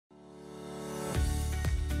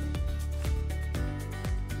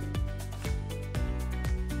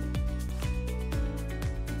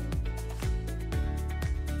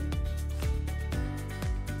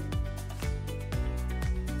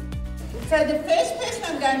So the first person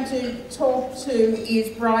I'm going to talk to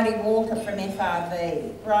is Bridie Walker from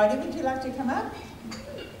FRV. Bridie, would you like to come up?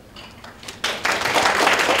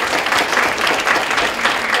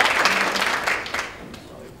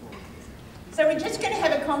 So we're just going to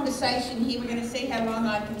have a conversation here. We're going to see how long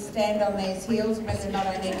I can stand on these heels, whether or not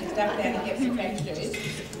I need to duck down and get some cashews.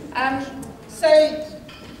 So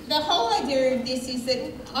the whole idea of this is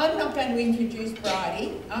that I'm not going to introduce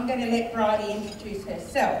Bridie. I'm going to let Bridie introduce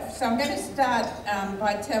herself. So I'm going to start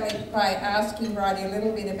by asking Bridie a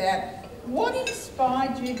little bit about what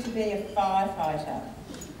inspired you to be a firefighter.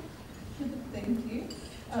 Thank you.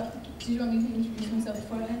 Do you want me to introduce myself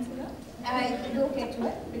before I answer that? You'll get to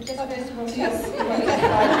it, but just first of all, tell us what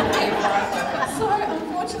inspired you to be a firefighter. So,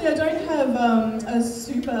 unfortunately, I don't have a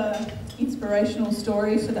super inspirational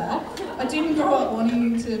story for that. I didn't grow up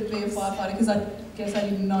wanting to be a firefighter because I guess I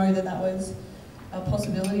didn't know that was a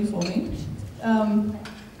possibility for me.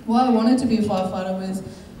 Why I wanted to be a firefighter was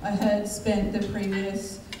I had spent the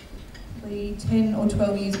previous 10 or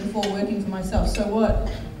 12 years before working for myself. So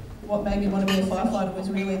what made me want to be a firefighter was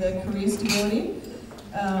really the career stability,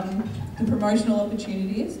 the promotional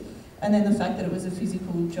opportunities, and then the fact that it was a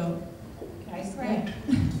physical job. Okay, great.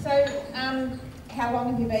 Yeah. So, how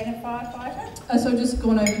long have you been a firefighter? So I've just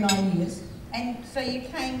gone over 9 years. And so you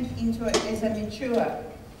came into it as a mature?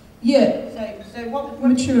 Yeah. So what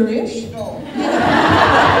mature-ish. Yeah.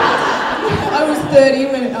 I was 30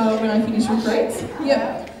 when I finished recruits.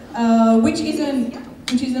 Yeah. Which isn't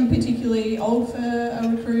particularly old for a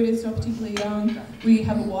recruit. It's not particularly young. We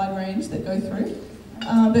have a wide range that go through.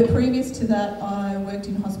 But previous to that, I worked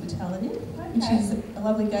in hospitality, which is a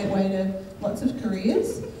lovely gateway to lots of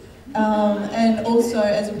careers. And also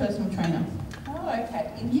as a personal trainer. Oh,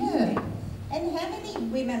 okay. Yeah. And how many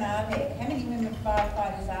women are there? How many women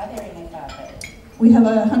firefighters are there in FRV? We have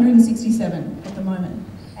 167 at the moment.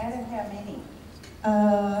 Out of how many?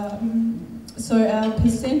 So our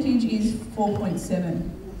percentage is 4.7.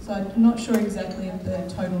 So I'm not sure exactly of the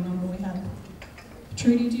total number we have.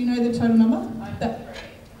 Trudy, do you know the total number?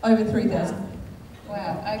 Over 3,000.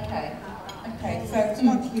 Wow, okay. Okay, so it's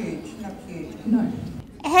not huge, not huge. No.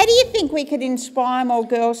 How do you think we could inspire more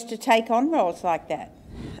girls to take on roles like that?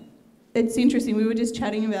 It's interesting, we were just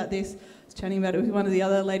chatting about this. I was chatting about it with one of the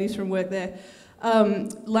other ladies from work there.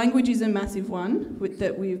 Language is a massive one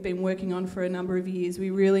that we've been working on for a number of years.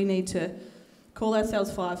 We really need to call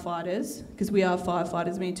ourselves firefighters, because we are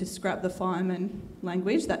firefighters. We need to scrap the fireman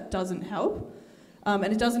language. That doesn't help. And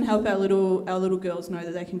it doesn't help our little girls know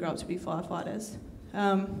that they can grow up to be firefighters.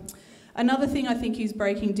 Another thing I think is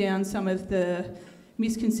breaking down some of the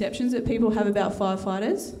misconceptions that people have about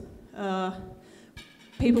firefighters.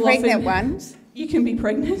 People pregnant ones? You can be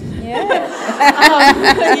pregnant. Yeah.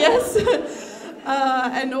 Yes.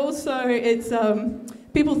 And also it's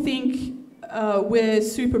people think we're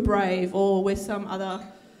super brave or we're some other,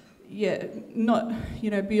 not,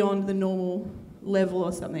 beyond the normal level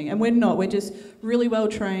or something. And we're not. We're just really well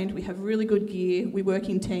trained. We have really good gear. We work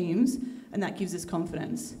in teams, and that gives us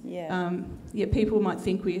confidence. Yeah. People might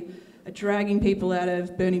think we are dragging people out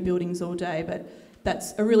of burning buildings all day, but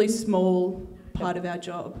that's a really small part of our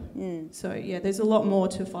job. So there's a lot more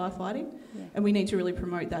to firefighting, and we need to really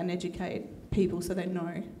promote that and educate people so they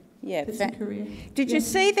know. Yeah, it's a career. Did you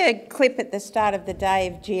see the clip at the start of the day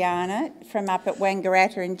of Gianna from up at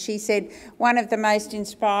Wangaratta? And she said one of the most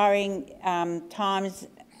inspiring times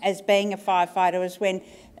as being a firefighter was when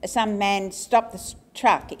some man stopped the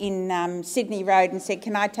truck in Sydney Road and said,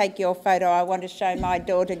 "Can I take your photo? I want to show my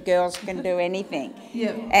daughter girls can do anything."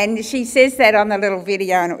 Yeah. And she says that on the little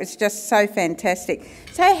video, and it was just so fantastic.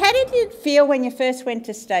 So how did you feel when you first went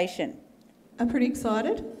to station? I'm pretty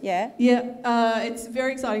excited. Yeah? Yeah, it's a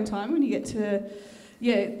very exciting time when you get to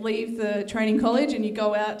leave the training college and you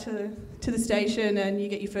go out to the station and you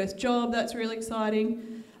get your first job. That's really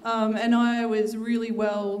exciting. And I was really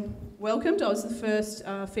well welcomed. I was the first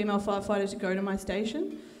female firefighter to go to my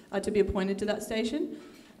station, to be appointed to that station.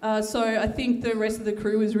 So I think the rest of the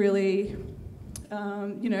crew was really, they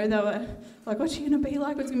were like, "What's she going to be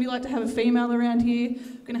like? What's it going to be like to have a female around here?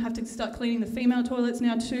 We're going to have to start cleaning the female toilets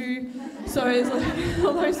now too." So it's like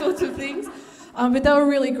all those sorts of things. But they were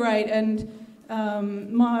really great. And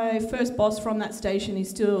my first boss from that station is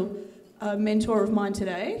still a mentor of mine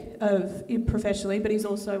today, professionally, but he's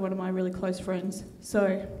also one of my really close friends.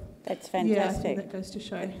 So that's fantastic. Yeah, I think that goes to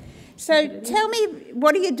show. So tell me,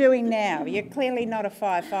 what are you doing now? You're clearly not a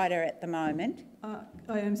firefighter at the moment.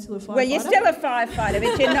 I am still a firefighter. Well, you're still a firefighter,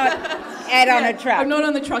 but you're not out on a truck. I'm not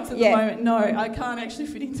on the trucks at the moment. No, I can't actually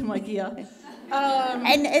fit into my gear.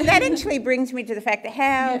 And that actually brings me to the fact that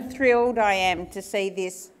how thrilled I am to see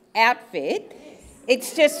this outfit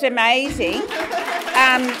It's just amazing.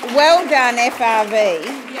 Well done,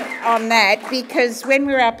 FRV, on that, because when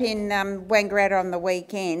we were up in Wangaratta on the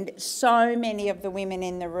weekend, so many of the women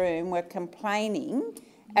in the room were complaining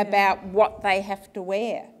about what they have to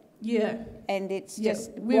wear. Yeah. And it's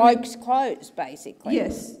just blokes' clothes, basically.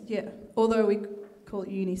 Yes, yeah. Although we call it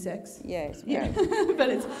unisex. Yes. Yeah. But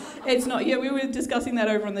it's not. Yeah, we were discussing that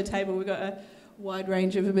over on the table. We've got a wide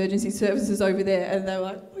range of emergency services over there, and they were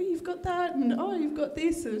like, oh, you've got that, and oh, you've got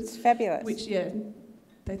this. And it's fabulous. Which,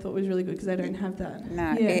 they thought was really good because they don't have that.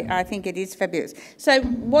 No, I think it is fabulous. So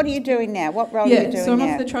what are you doing now? What role are you doing now? So I'm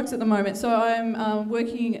off the trucks at the moment. So I'm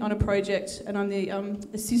working on a project, and I'm the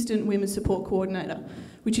Assistant Women's Support Coordinator,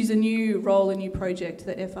 which is a new role, a new project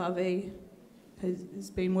that FRV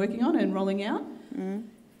has been working on and rolling out. Mm.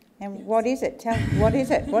 And what is it? What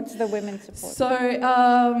is it? What's the women's support? So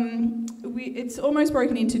it's almost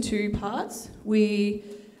broken into two parts. We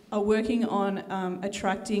are working on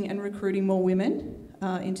attracting and recruiting more women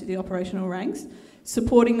into the operational ranks,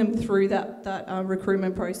 supporting them through that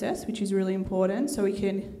recruitment process, which is really important, so we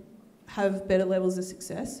can have better levels of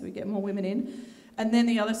success, so we get more women in. And then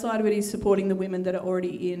the other side of it is supporting the women that are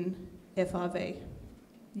already in FRV.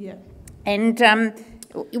 Yeah. And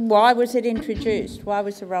why was it introduced? Why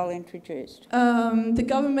was the role introduced? Initially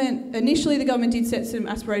the government did set some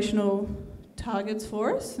aspirational targets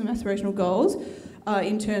for us, some aspirational goals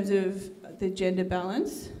in terms of the gender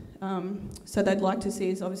balance. So they'd like to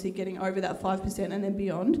see us obviously getting over that 5% and then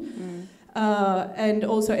beyond. And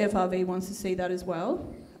also FRV wants to see that as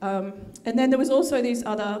well. And then there was also this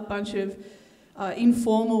other bunch of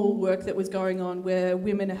informal work that was going on where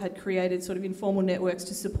women had created sort of informal networks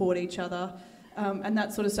to support each other and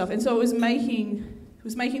that sort of stuff. And so it was making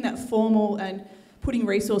that formal and putting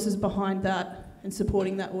resources behind that and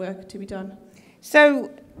supporting that work to be done. So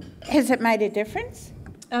has it made a difference?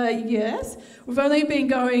 Yes. We've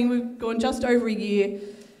gone just over a year.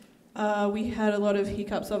 We had a lot of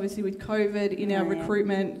hiccups, obviously, with COVID in our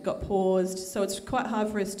recruitment, got paused. So it's quite hard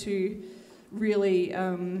for us to really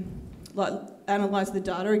analyse the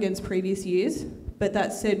data against previous years. But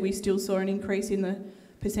that said, we still saw an increase in the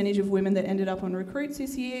percentage of women that ended up on recruits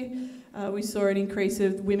this year. We saw an increase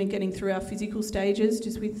of women getting through our physical stages,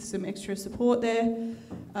 just with some extra support there.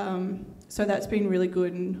 So that's been really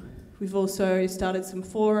good. And we've also started some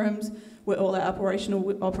forums where all our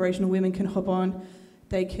operational women can hop on.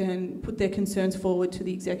 They can put their concerns forward to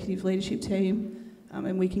the executive leadership team,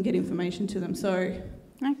 and we can get information to them. So,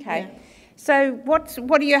 okay. Yeah. So what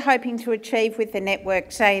are you hoping to achieve with the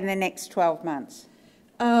network, say, in the next 12 months?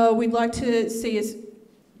 We'd like to see us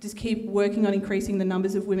just keep working on increasing the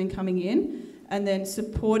numbers of women coming in, and then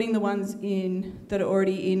supporting the ones that are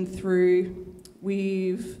already in through.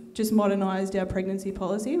 We've just modernised our pregnancy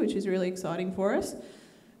policy, which is really exciting for us.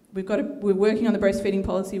 We're working on the breastfeeding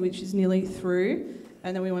policy, which is nearly through,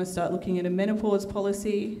 and then we want to start looking at a menopause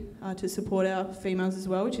policy to support our females as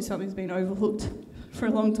well, which is something that's been overlooked for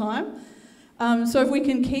a long time. So if we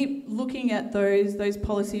can keep looking at those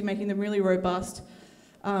policies, making them really robust,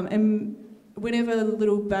 and whenever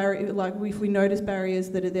little barrier, like if we notice barriers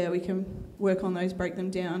that are there, we can work on those, break them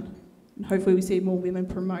down. And hopefully we see more women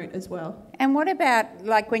promote as well. And what about,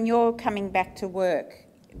 like, when you're coming back to work,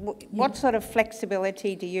 what sort of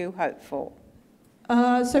flexibility do you hope for?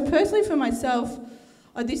 So personally for myself,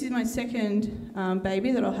 this is my second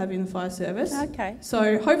baby that I'll have in the fire service. Okay.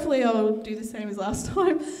 So hopefully I'll do the same as last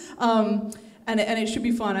time. And it should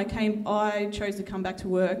be fine. I chose to come back to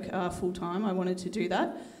work full time. I wanted to do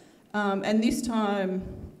that. And this time,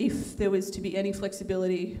 if there was to be any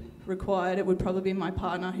flexibility required, it would probably be my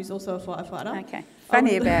partner, who's also a firefighter. Okay.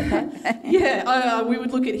 Funny about that. Yeah, we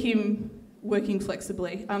would look at him working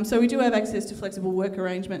flexibly. So we do have access to flexible work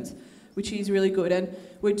arrangements, which is really good. And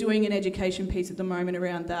we're doing an education piece at the moment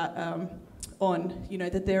around that,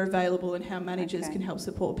 that they're available and how managers can help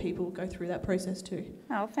support people go through that process too.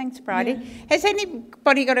 Oh, thanks, Bridie. Yeah. Has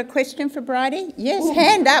anybody got a question for Bridie? Yes, ooh.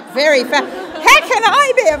 Hand up very fast. How can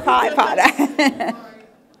I be a firefighter?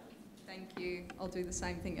 Thank you. I'll do the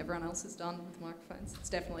same thing everyone else has done with microphones. It's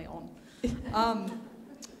definitely on.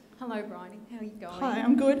 Hello, Bridie. How are you going? Hi,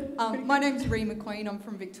 I'm good. My name's Ree McQueen. I'm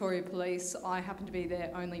from Victoria Police. I happen to be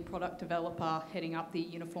their only product developer heading up the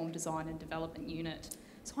Uniform Design and Development Unit.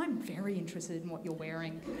 So I'm very interested in what you're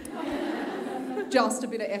wearing. Just a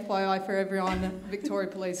bit of FYI for everyone, Victoria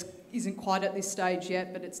Police isn't quite at this stage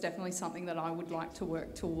yet, but it's definitely something that I would like to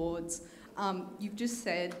work towards. You've just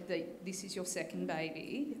said that this is your second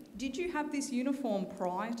baby. Did you have this uniform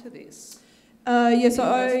prior to this? Yes,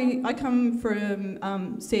 I come from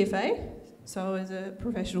CFA, so I was a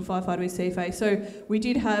professional firefighter with CFA. So we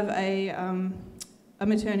did have a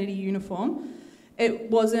maternity uniform,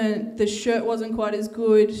 the shirt wasn't quite as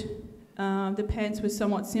good, the pants were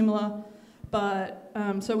somewhat similar, but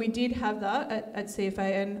so we did have that at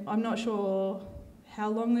CFA, and I'm not sure how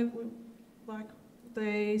long the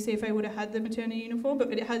CFA would have had the maternity uniform,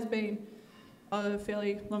 but it has been a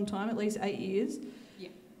fairly long time, at least 8 years. Yeah.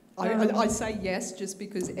 I say yes just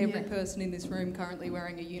because every person in this room currently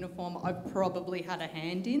wearing a uniform I've probably had a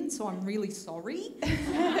hand in, so I'm really sorry.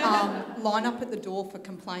 Line up at the door for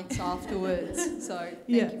complaints afterwards, so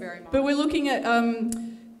thank you very much. But we're looking at,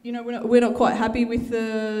 we're not quite happy with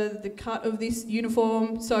the cut of this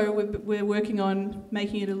uniform, so we're working on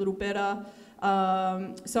making it a little better.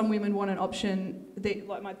 Some women want an option,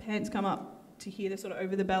 like my pants come up to here, they're sort of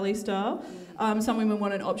over the belly style. Some women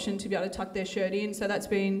want an option to be able to tuck their shirt in, so that's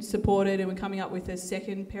been supported, and we're coming up with a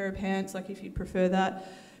second pair of pants, like if you'd prefer that.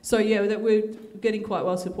 So yeah, that we're getting quite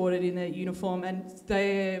well supported in the uniform, and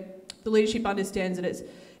the leadership understands that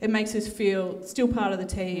it makes us feel still part of the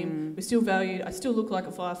team. We're still valued. I still look like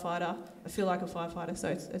a firefighter. I feel like a firefighter, so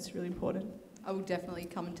it's really important. I will definitely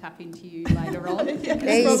come and tap into you later on.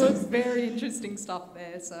 There's very interesting stuff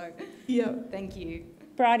there, so yeah. Thank you.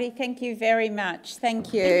 Bridie, thank you very much.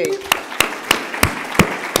 Thank you.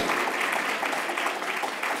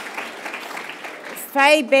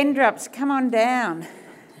 Faye Bendrups, come on down.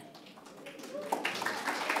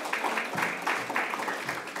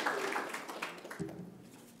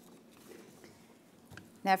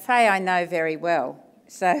 Now, Faye I know very well,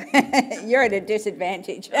 so you're at a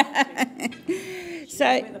disadvantage. So,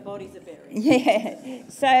 where the bodies are buried. Yeah.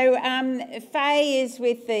 So Faye is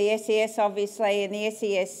with the SES, obviously, and the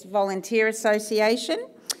SES Volunteer Association.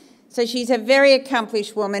 So she's a very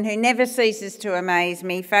accomplished woman who never ceases to amaze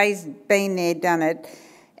me. Faye's been there, done it.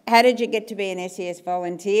 How did you get to be an SES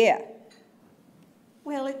volunteer?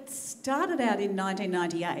 Well, it started out in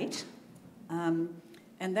 1998,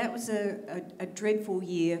 and that was a dreadful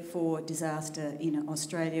year for disaster in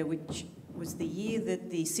Australia, which was the year that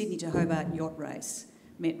the Sydney to Hobart yacht race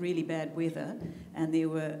met really bad weather, and there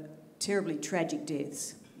were terribly tragic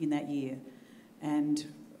deaths in that year. And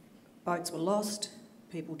boats were lost,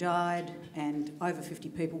 people died, and over 50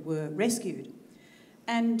 people were rescued.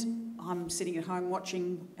 And I'm sitting at home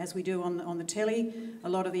watching, as we do on the telly, a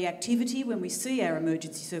lot of the activity when we see our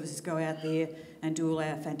emergency services go out there and do all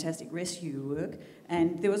our fantastic rescue work.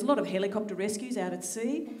 And there was a lot of helicopter rescues out at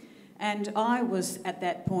sea. And I was, at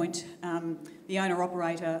that point, the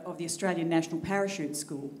owner-operator of the Australian National Parachute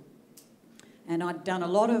School. And I'd done a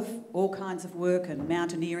lot of all kinds of work and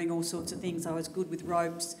mountaineering, all sorts of things. I was good with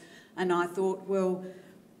ropes. And I thought, well,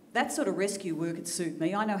 that sort of rescue work would suit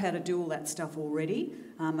me. I know how to do all that stuff already,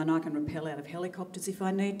 and I can rappel out of helicopters if I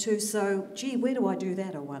need to. So, gee, where do I do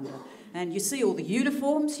that, I wonder? And you see all the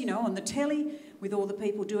uniforms, on the telly, with all the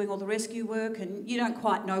people doing all the rescue work, and you don't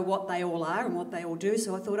quite know what they all are and what they all do.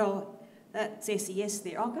 So I thought, oh, that's SES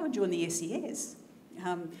there. I'll go and join the SES.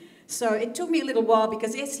 So it took me a little while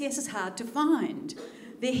because SES is hard to find.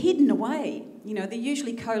 They're hidden away. They're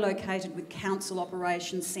usually co-located with council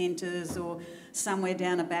operations centres or somewhere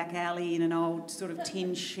down a back alley in an old sort of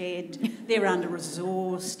tin shed. They're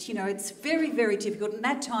under-resourced. It's very, very difficult. And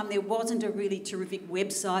that time there wasn't a really terrific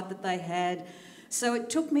website that they had. So it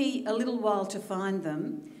took me a little while to find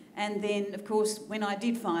them. And then, of course, when I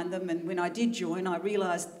did find them and when I did join, I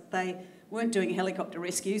realised they weren't doing helicopter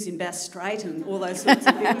rescues in Bass Strait and all those sorts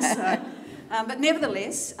of things. So, but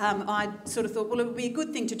nevertheless, I sort of thought, well, it would be a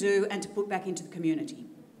good thing to do and to put back into the community.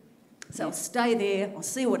 So I'll stay there, I'll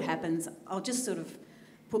see what happens, I'll just sort of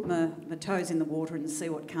put my toes in the water and see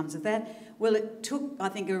what comes of that. Well, it took, I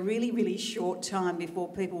think, a really, really short time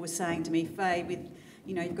before people were saying to me, Faye, with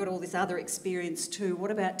you've got all this other experience too,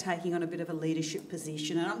 what about taking on a bit of a leadership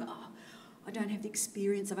position? And I don't have the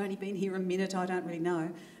experience, I've only been here a minute, I don't really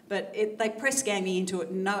know. But they press gang me into it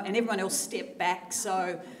and everyone else stepped back.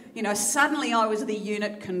 So, suddenly I was the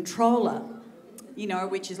unit controller,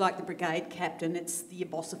 which is like the brigade captain, it's the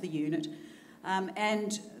boss of the unit.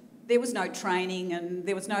 And there was no training and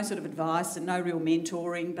there was no sort of advice and no real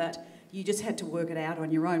mentoring, but you just had to work it out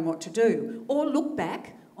on your own what to do. Or look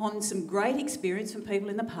back on some great experience from people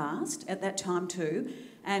in the past at that time too.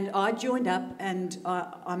 And I joined up and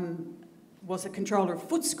I was a controller of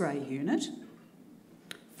Footscray unit.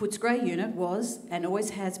 Footscray unit was, and always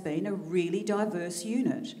has been, a really diverse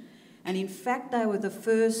unit. And in fact, they were the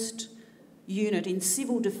first unit in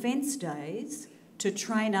civil defence days to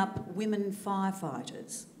train up women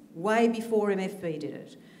firefighters, way before MFB did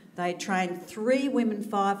it. They trained 3 women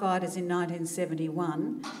firefighters in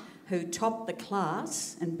 1971 who topped the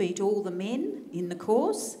class and beat all the men in the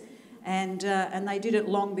course, and they did it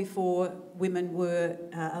long before women were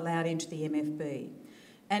allowed into the MFB.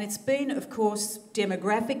 And it's been, of course,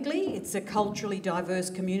 demographically, it's a culturally diverse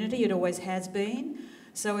community, it always has been.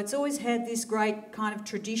 So it's always had this great kind of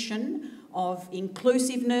tradition of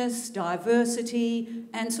inclusiveness, diversity,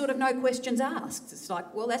 and sort of no questions asked. It's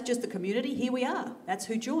like, well, that's just the community, here we are, that's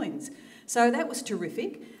who joins. So that was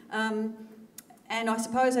terrific. And I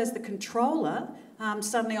suppose as the controller,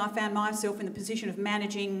 suddenly I found myself in the position of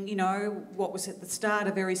managing, you know, what was at the start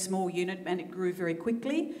a very small unit, and it grew very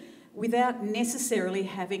quickly, without necessarily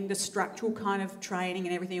having the structural kind of training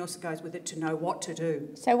and everything else that goes with it to know what to do.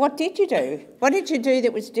 So what did you do? What did you do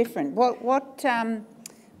that was different? What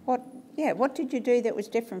did you do that was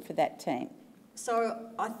different for that team?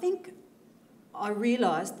 So I think I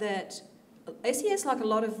realised that SES, like a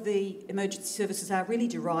lot of the emergency services, are really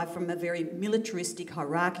derived from a very militaristic,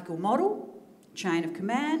 hierarchical model, chain of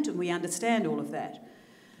command, and we understand all of that.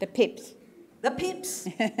 The PIPs. The PIPs,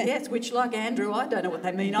 yes, which, like Andrew, I don't know what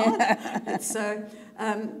they mean either. So,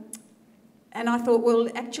 and I thought, well,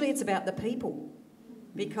 actually it's about the people,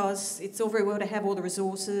 because it's all very well to have all the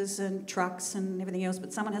resources and trucks and everything else,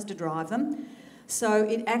 but someone has to drive them. So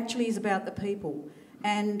it actually is about the people.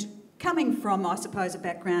 And coming from, I suppose, a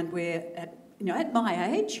background where, at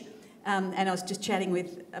my age, and I was just chatting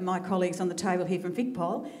with my colleagues on the table here from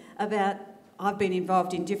VicPol about I've been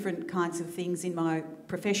involved in different kinds of things in my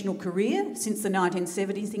professional career since the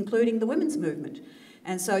 1970s, including the women's movement.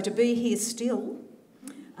 And so to be here still,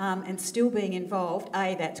 and still being involved,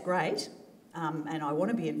 A, that's great, and I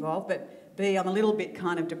want to be involved, but B, I'm a little bit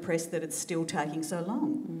kind of depressed that it's still taking so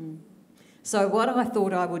long. So what I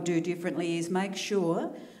thought I would do differently is make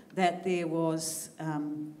sure that there was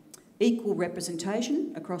equal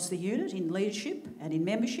representation across the unit in leadership and in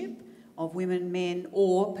membership, of women, men,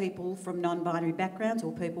 or people from non-binary backgrounds,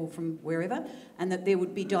 or people from wherever, and that there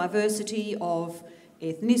would be diversity of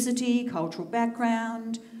ethnicity, cultural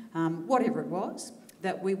background, whatever it was,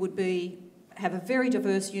 that we would have a very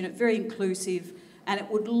diverse unit, very inclusive, and it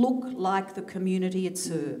would look like the community it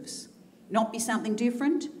serves. Not be something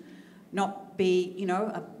different, not be,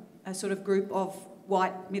 a sort of group of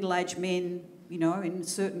white middle-aged men, in a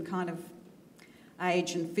certain kind of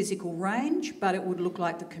age and physical range, but it would look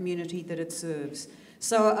like the community that it serves.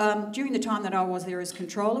 So during the time that I was there as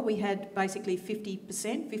controller, we had basically 50%,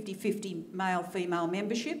 50-50 male-female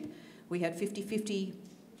membership. We had 50-50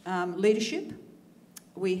 leadership.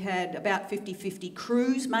 We had about 50-50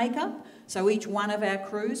 crews makeup. So each one of our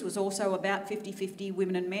crews was also about 50-50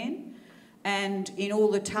 women and men. And in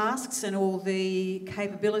all the tasks and all the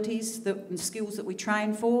capabilities and skills that we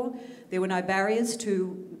trained for, there were no barriers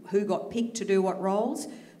to who got picked to do what roles.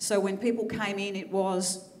 So when people came in, it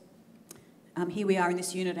was, here we are in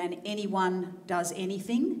this unit and anyone does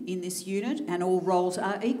anything in this unit and all roles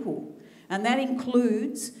are equal. And that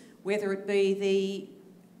includes whether it be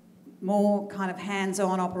the more kind of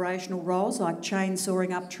hands-on operational roles like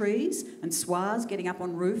chainsawing up trees and SWAs, getting up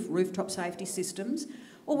on rooftop safety systems,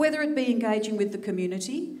 or whether it be engaging with the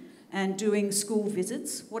community and doing school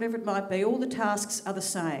visits, whatever it might be, all the tasks are the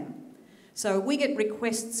same. So we get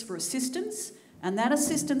requests for assistance, and that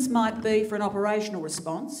assistance might be for an operational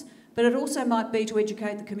response, but it also might be to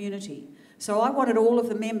educate the community. So I wanted all of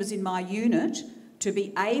the members in my unit to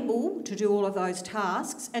be able to do all of those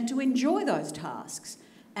tasks and to enjoy those tasks,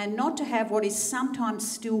 and not to have what is sometimes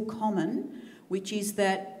still common, which is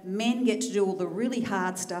that men get to do all the really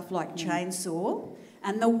hard stuff like chainsaw,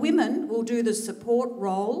 and the women will do the support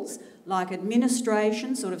roles like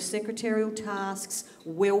administration, sort of secretarial tasks,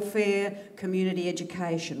 welfare, community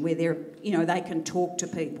education, where they can talk to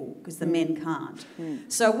people because the men can't.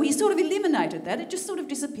 So we sort of eliminated that. It just sort of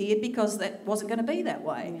disappeared because that wasn't going to be that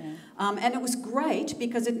way. Yeah. And it was great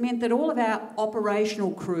because it meant that all of our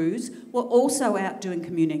operational crews were also out doing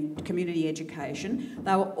community education.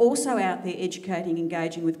 They were also out there educating,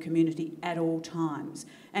 engaging with community at all times.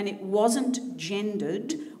 And it wasn't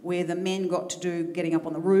gendered where the men got to do getting up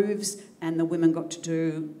on the roofs and the women got to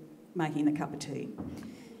do making the cup of tea.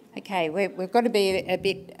 Okay, we've got to be a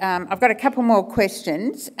bit... I've got a couple more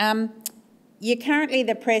questions. You're currently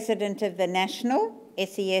the president of the National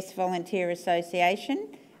SES Volunteer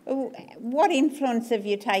Association. What influence have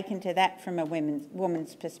you taken to that from a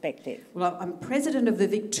woman's perspective? Well, I'm president of the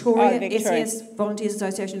Victoria SES Volunteers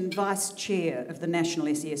Association and vice chair of the National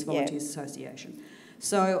SES Volunteers Association.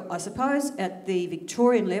 So I suppose at the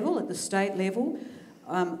Victorian level, at the state level,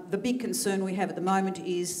 the big concern we have at the moment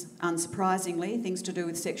is, unsurprisingly, things to do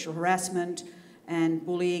with sexual harassment and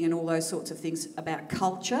bullying and all those sorts of things about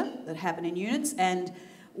culture that happen in units. And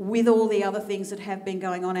with all the other things that have been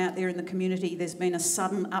going on out there in the community, there's been a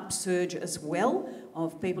sudden upsurge as well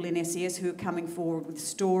of people in SES who are coming forward with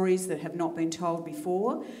stories that have not been told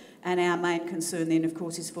before. And our main concern then, of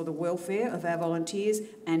course, is for the welfare of our volunteers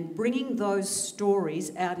and bringing those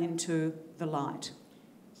stories out into the light.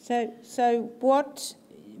 So what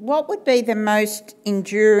would be the most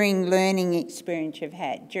enduring learning experience you've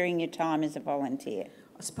had during your time as a volunteer?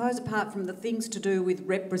 I suppose apart from the things to do with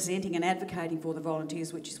representing and advocating for the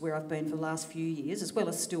volunteers, which is where I've been for the last few years, as well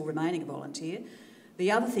as still remaining a volunteer,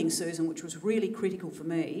 the other thing, Susan, which was really critical for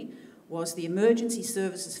me, was the Emergency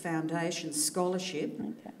Services Foundation Scholarship,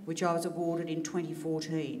 which I was awarded in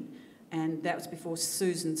 2014. And that was before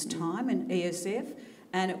Susan's time in ESF.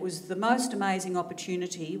 And it was the most amazing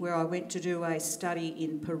opportunity where I went to do a study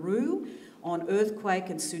in Peru on earthquake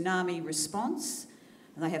and tsunami response.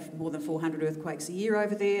 And they have more than 400 earthquakes a year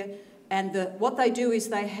over there. And what they do is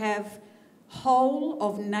they have whole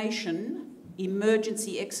of nation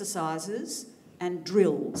emergency exercises and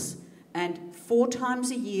drills. And 4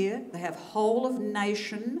 times a year, they have whole of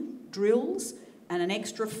nation drills and an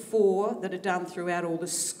extra 4 that are done throughout all the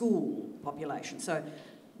school population. So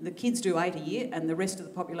the kids do 8 a year and the rest of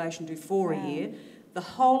the population do 4 a year. The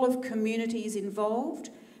whole of community is involved.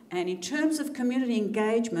 And in terms of community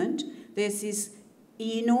engagement, there's this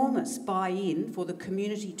enormous buy-in for the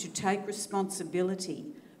community to take responsibility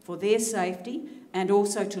for their safety and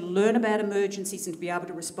also to learn about emergencies and to be able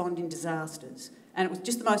to respond in disasters. And it was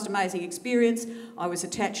just the most amazing experience. I was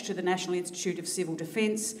attached to the National Institute of Civil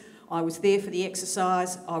Defence. I was there for the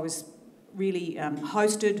exercise. I was really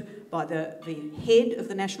hosted by the head of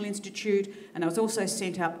the National Institute, and I was also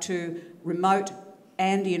sent up to remote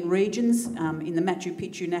Andean regions in the Machu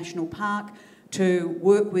Picchu National Park to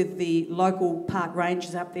work with the local park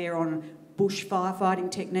rangers up there on bush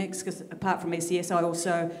firefighting techniques, because apart from SES, I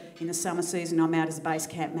also, in the summer season, I'm out as a base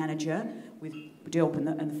camp manager with DELP and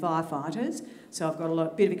the firefighters. So I've got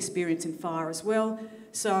a bit of experience in fire as well.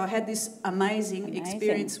 So I had this amazing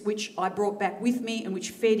experience which I brought back with me and which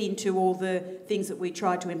fed into all the things that we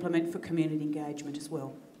tried to implement for community engagement as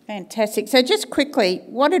well. Fantastic. So just quickly,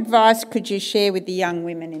 what advice could you share with the young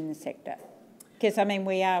women in the sector? Because, I mean,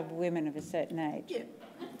 we are women of a certain age. Yeah.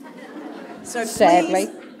 So sadly.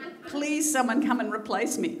 Please someone come and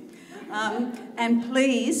replace me. And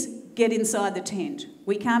please get inside the tent.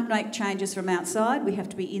 We can't make changes from outside. We have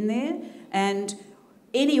to be in there. And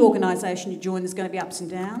any organisation you join, there's going to be ups and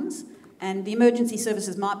downs. And the emergency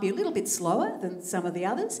services might be a little bit slower than some of the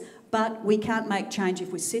others, but we can't make change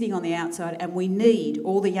if we're sitting on the outside, and we need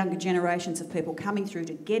all the younger generations of people coming through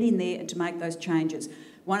to get in there and to make those changes.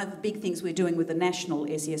 One of the big things we're doing with the National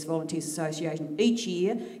SES Volunteers Association each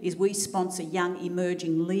year is we sponsor young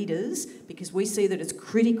emerging leaders, because we see that it's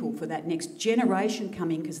critical for that next generation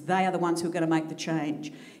coming, because they are the ones who are going to make the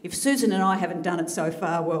change. If Susan and I haven't done it so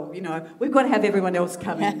far, well, you know, we've got to have everyone else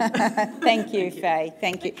come in. Thank you, Faye.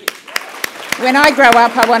 Thank you. When I grow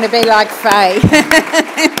up, I want to be like Faye.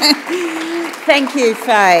 Thank you,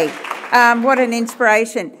 Faye. What an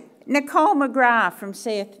inspiration. Nicole McGrath from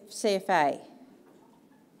CFA.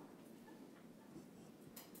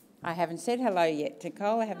 I haven't said hello yet,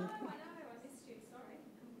 Nicole. I haven't. I missed you, sorry.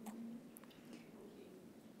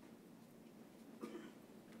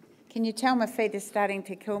 Can you tell my feet are starting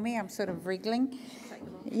to kill me? I'm sort of wriggling.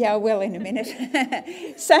 Yeah, I will in a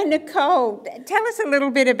minute. So, Nicole, tell us a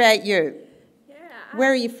little bit about you. Yeah.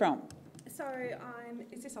 Where are you from? So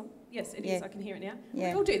is this on? Yes, it Yeah. is. I can hear it now. Yeah.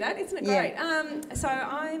 We all do that, isn't it Yeah. great? So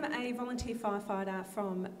I'm a volunteer firefighter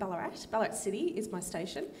from Ballarat. Ballarat City is my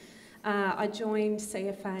station. I joined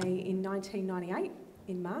CFA in 1998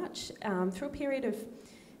 in March through a period of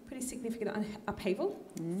pretty significant upheaval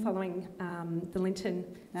following the Linton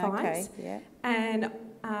fires. Okay, yeah. And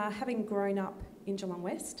having grown up in Geelong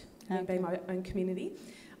West, having been my own community,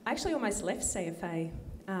 I actually almost left CFA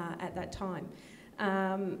at that time.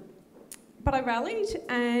 But I rallied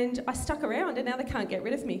and I stuck around, and now they can't get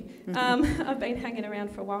rid of me. I've been hanging around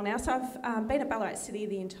for a while now. So I've been at Ballarat City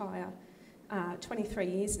the entire 23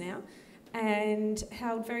 years now, and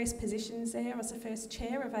held various positions there. I was the first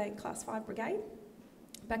chair of a Class 5 brigade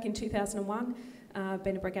back in 2001. I've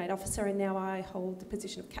been a brigade officer, and now I hold the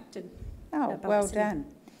position of captain. Oh, well done.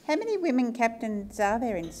 How many women captains are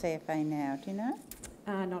there in CFA now? Do you know?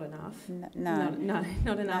 Not enough. No. No,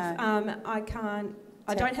 not enough. No.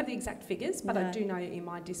 I don't have the exact figures, but I do know in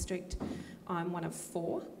my district I'm one of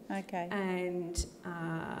 4. Okay. And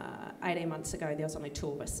 18 months ago there was only 2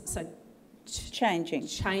 of us. So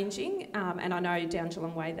Changing. And I know down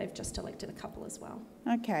Geelong Way they've just elected a couple as well.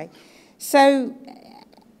 Okay. So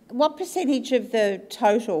what percentage of the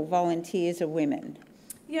total volunteers are women?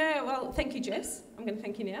 Yeah, well, thank you, Jess. I'm going to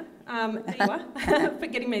thank you now. There you are, for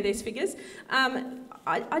getting me these figures.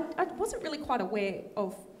 I wasn't really quite aware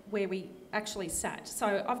of where we actually sat.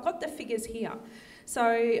 So I've got the figures here.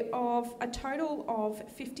 So of a total of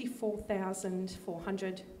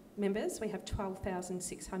 54,400 members, we have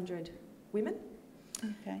 12,600 women.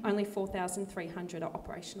 Okay. Only 4,300 are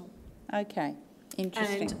operational. Okay.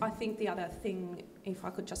 Interesting. And I think the other thing, if I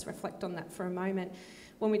could just reflect on that for a moment,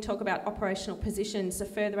 when we talk about operational positions, the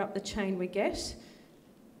further up the chain we get,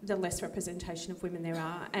 the less representation of women there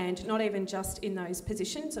are. And not even just in those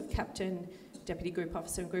positions of captain, deputy group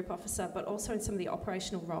officer and group officer, but also in some of the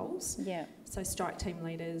operational roles. Yeah. So strike team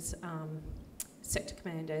leaders, sector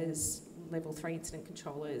commanders, level 3 incident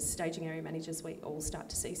controllers, staging area managers, we all start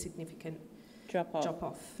to see significant Drop off.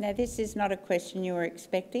 off. Now, this is not a question you were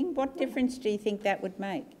expecting. What difference do you think that would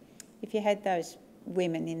make if you had those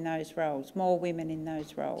women in those roles, more women in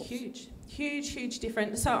those roles? Huge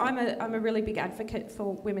difference. So I'm a really big advocate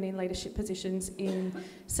for women in leadership positions in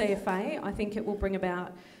CFA. I think it will bring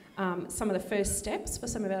about some of the first steps for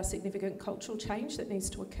some of our significant cultural change that needs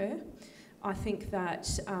to occur. I think that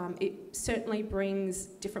it certainly brings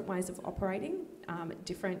different ways of operating,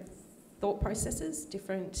 different thought processes,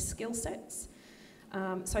 different skill sets.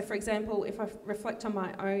 So for example, if I reflect on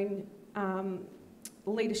my own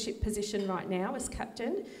leadership position right now as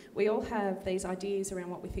captain, we all have these ideas around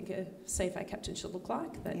what we think a CFA captain should look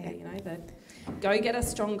like, that, you know, the go-getter,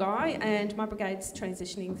 strong guy, and my brigade's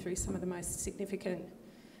transitioning through some of the most significant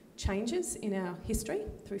changes in our history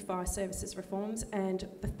through fire services reforms, and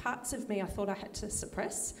the parts of me I thought I had to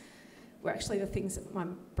suppress were actually the things that my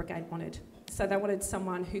brigade wanted. So they wanted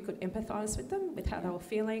someone who could empathise with them, with how they were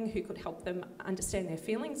feeling, who could help them understand their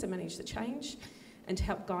feelings and manage the change, and to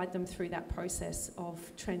help guide them through that process of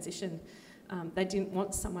transition. They didn't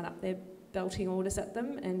want someone up there belting orders at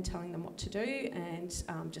them and telling them what to do, and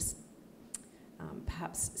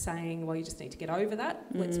perhaps saying, well, you just need to get over that,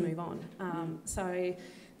 let's move on. So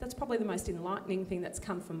that's probably the most enlightening thing that's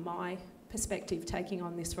come from my perspective taking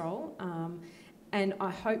on this role. And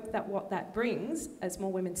I hope that what that brings, as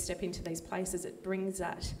more women step into these places, it brings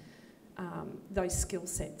that those skill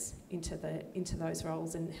sets into those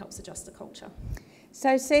roles and helps adjust the culture.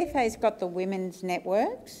 So CFA's got the women's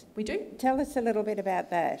networks. We do. Tell us a little bit about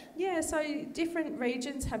that. Yeah, so different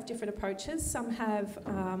regions have different approaches. Some have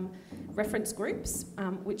reference groups,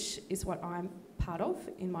 which is what I'm part of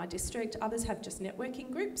in my district. Others have just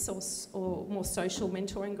networking groups or more social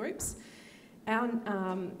mentoring groups. Our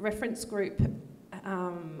reference group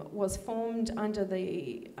was formed under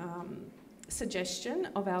the suggestion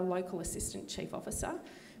of our local assistant chief officer,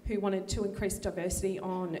 who wanted to increase diversity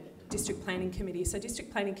on district planning committees. So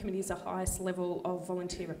district planning committee is the highest level of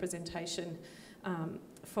volunteer representation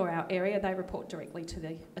for our area. They report directly to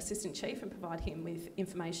the assistant chief and provide him with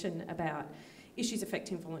information about issues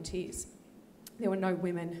affecting volunteers. There were no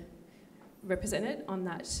women represented on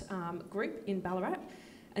that group in Ballarat,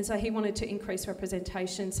 and so he wanted to increase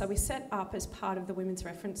representation. So we set up as part of the women's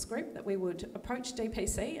reference group that we would approach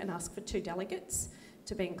DPC and ask for 2 delegates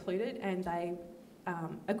to be included, and they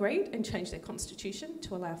agreed and changed their constitution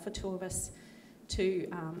to allow for 2 of us to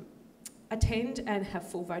attend and have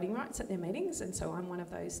full voting rights at their meetings, and so I'm one of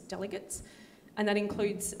those delegates. And that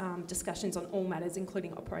includes discussions on all matters,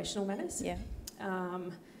 including operational matters. Yeah.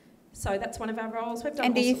 So that's one of our roles. We've done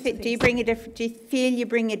And do you feel you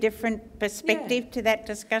bring a different perspective to that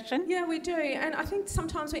discussion? Yeah, we do. And I think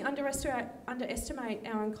sometimes we underestimate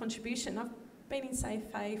our own contribution. I've been in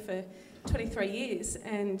CFA for 23 years,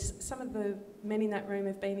 and some of the men in that room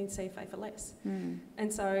have been in CFA for less.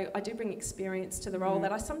 And so I do bring experience to the role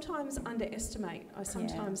that I sometimes underestimate. I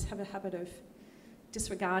sometimes have a habit of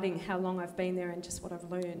disregarding how long I've been there and just what I've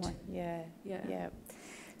learned. Yeah.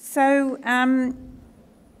 So,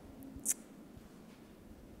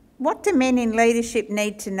 what do men in leadership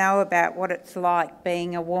need to know about what it's like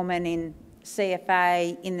being a woman in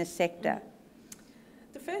CFA in the sector?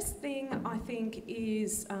 The first thing I think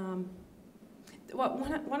is,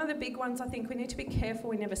 one of the big ones, I think we need to be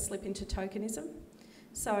careful we never slip into tokenism.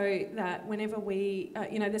 So that whenever we,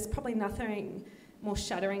 there's probably nothing more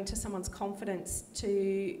shattering to someone's confidence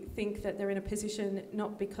to think that they're in a position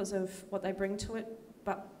not because of what they bring to it,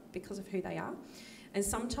 but because of who they are. And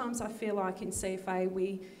sometimes I feel like in CFA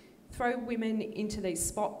we throw women into these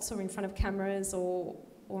spots or in front of cameras or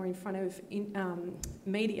in front of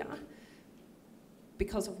media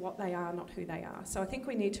because of what they are, not who they are. So I think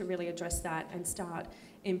we need to really address that and start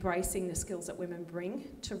embracing the skills that women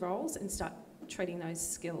bring to roles and start treating those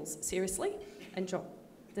skills seriously and drop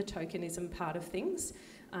the tokenism part of things,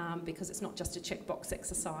 because it's not just a checkbox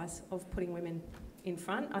exercise of putting women in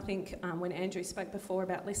front. I think when Andrew spoke before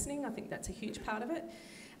about listening, I think that's a huge part of it.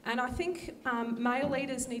 And I think male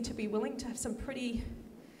leaders need to be willing to have some pretty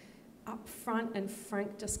upfront and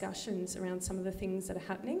frank discussions around some of the things that are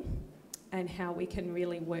happening. and how we can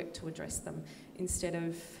really work to address them instead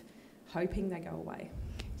of hoping they go away.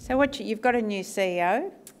 So you've got a new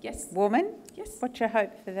CEO? Yes. Woman? Yes. What's your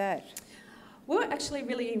hope for that? We were actually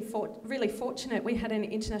really fortunate. We had an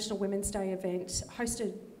International Women's Day event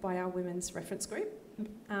hosted by our women's reference group.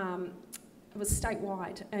 It was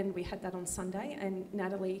statewide, and we had that on Sunday, and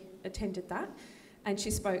Natalie attended that, and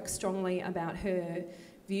she spoke strongly about her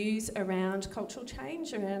views around cultural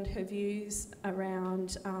change, around her views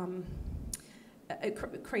around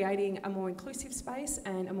creating a more inclusive space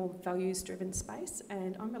and a more values-driven space,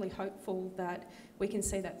 and I'm really hopeful that we can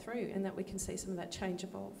see that through and that we can see some of that change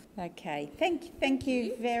evolve. Okay, thank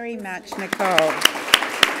you very much, Nicole.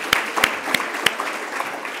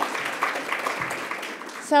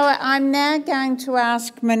 So I'm now going to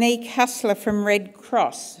ask Monique Hustler from Red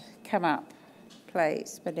Cross. Come up,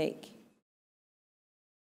 please, Monique.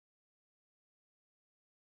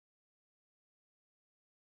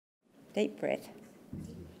 Deep breath.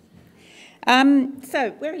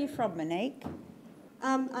 So, where are you from, Monique?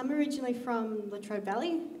 I'm originally from Latrobe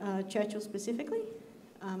Valley, Churchill specifically.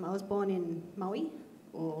 I was born in Maui,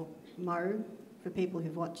 or Mo, for people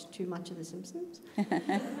who've watched too much of The Simpsons.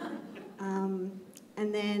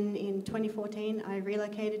 And then in 2014, I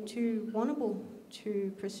relocated to Warrnambool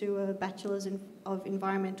to pursue a Bachelor's of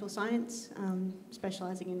Environmental Science,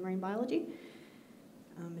 specialising in marine biology.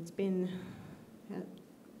 It's been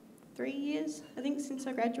 3 years, I think, since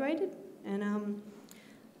I graduated, and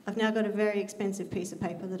I've now got a very expensive piece of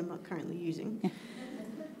paper that I'm not currently using.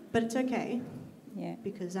 But it's okay,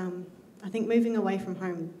 because I think moving away from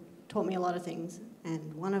home taught me a lot of things,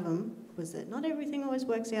 and one of them was that not everything always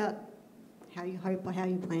works out how you hope or how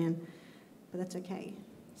you plan, but that's okay.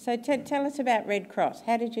 So tell us about Red Cross.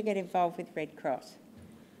 How did you get involved with Red Cross?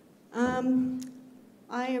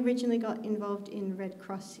 I originally got involved in Red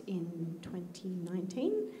Cross in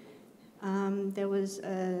 2019. There was,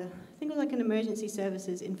 I think it was like an emergency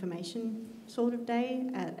services information sort of day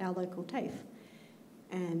at our local TAFE.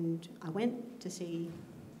 And I went to see,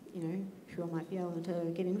 who I might be able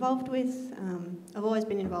to get involved with. I've always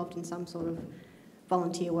been involved in some sort of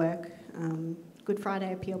volunteer work. Good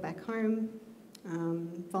Friday appeal back home.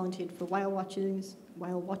 Volunteered for whale watching,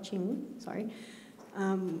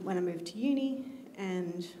 when I moved to uni,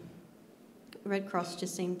 and Red Cross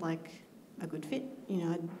just seemed like a good fit.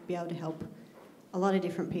 I'd be able to help a lot of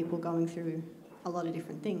different people going through a lot of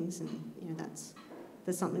different things, and that's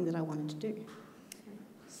something that I wanted to do.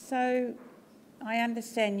 So, I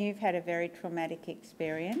understand you've had a very traumatic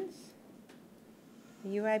experience. Are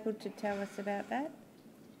you able to tell us about that?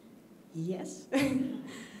 Yes.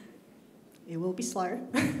 It will be slow.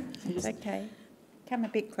 It's okay. Come a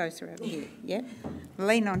bit closer over here, yeah?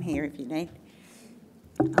 Lean on here if you need.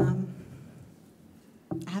 I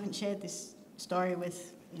haven't shared this story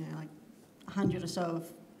with, like 100 or so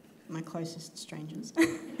of my closest strangers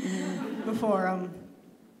before. On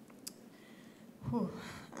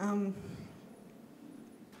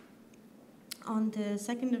the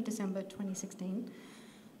 2nd of December 2016,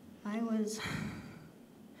 I was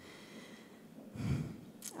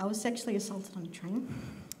sexually assaulted on a train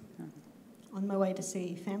on my way to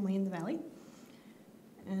see family in the valley,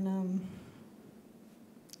 and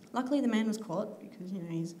luckily the man was caught because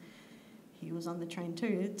he was on the train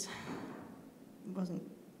too. It wasn't,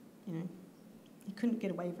 he couldn't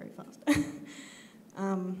get away very fast.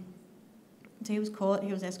 So he was caught.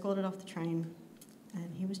 He was escorted off the train,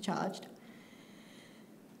 and he was charged.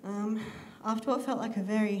 After what felt like a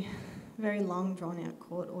very, very long, drawn-out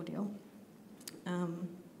court ordeal,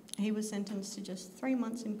 he was sentenced to just 3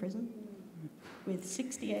 months in prison with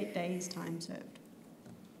 68 days time served.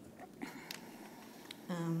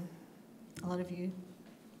 A lot of you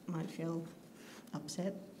might feel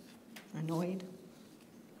upset, annoyed.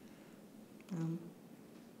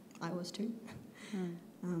 I was too.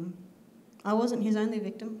 I wasn't his only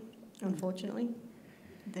victim, unfortunately.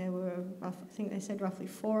 There were, I think they said, roughly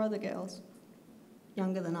 4 other girls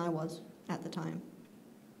younger than I was at the time.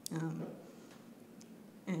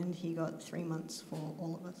 And he got 3 months for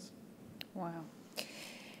all of us. Wow.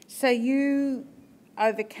 So you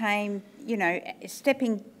overcame,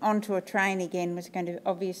 stepping onto a train again was going to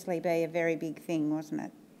obviously be a very big thing, wasn't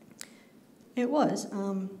it? It was.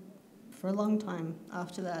 For a long time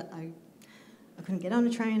after that, I couldn't get on a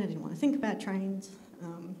train. I didn't want to think about trains,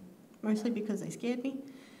 mostly because they scared me.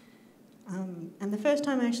 And the first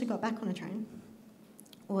time I actually got back on a train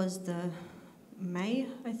was May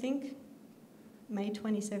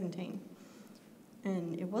 2017.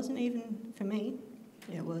 And it wasn't even for me,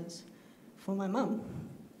 it was for my mum,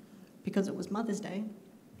 because it was Mother's Day,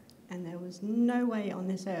 and there was no way on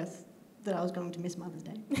this earth that I was going to miss Mother's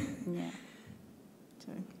Day. Yeah.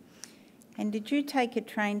 So, and did you take a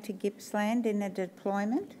train to Gippsland in a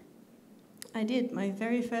deployment? I did. My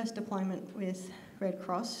very first deployment with Red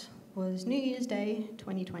Cross was New Year's Day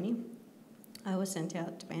 2020. I was sent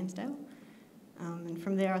out to Bairnsdale, and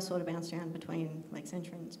from there I sort of bounced around between Lakes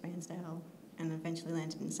Entrance, Bairnsdale, and eventually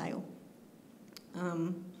landed in Sale.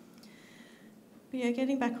 But yeah,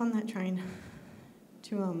 getting back on that train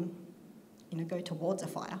to go towards a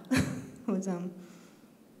fire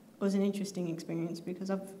was an interesting experience,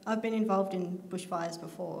 because I've been involved in bushfires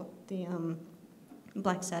before. The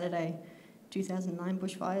Black Saturday 2009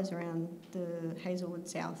 bushfires around the Hazelwood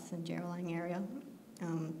South and Geraldine area.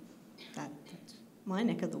 That's my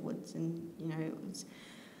neck of the woods, and it was.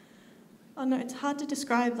 Oh no, it's hard to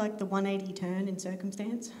describe like the 180 turn in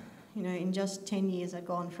circumstance. In just 10 years, I'd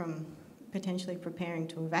gone from potentially preparing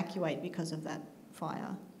to evacuate because of that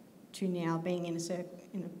fire to now being in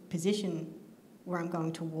a position where I'm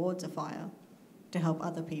going towards a fire to help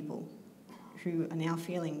other people who are now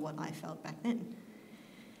feeling what I felt back then.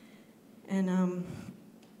 And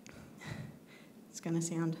it's going to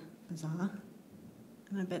sound bizarre,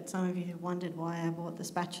 and I bet some of you have wondered why I brought the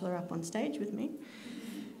spatula up on stage with me.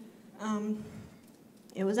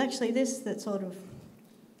 It was actually this that sort of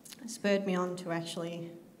spurred me on to actually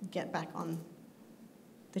get back on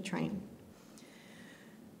the train.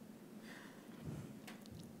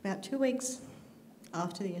 About 2 weeks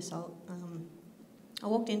after the assault, I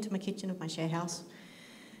walked into my kitchen of my share house,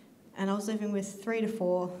 and I was living with 3 to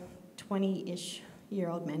 4 20-ish year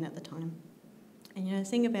old men at the time. And the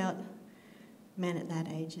thing about men at that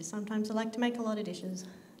age is sometimes they like to make a lot of dishes,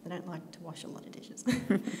 they don't like to wash a lot of dishes.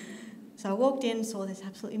 So I walked in, saw this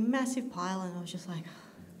absolutely massive pile, and I was just like,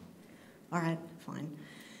 all right, fine.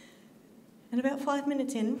 And about 5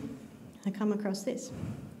 minutes in, I come across this.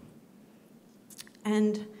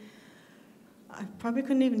 And I probably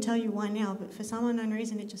couldn't even tell you why now, but for some unknown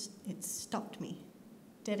reason, it stopped me,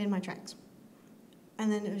 dead in my tracks.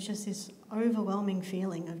 And then it was just this overwhelming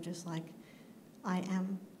feeling of just like, I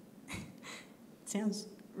am. It sounds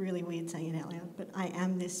really weird saying it out loud, but I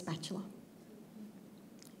am this spatula.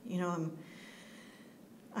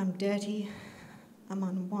 I'm dirty, I'm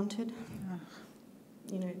unwanted.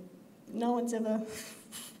 No one's ever...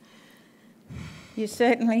 You're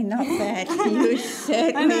certainly not that. You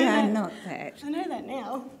certainly are not that. I know that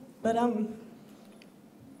now, but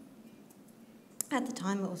at the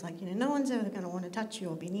time it was like, no one's ever going to want to touch you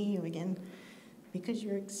or be near you again because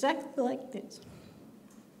you're exactly like this.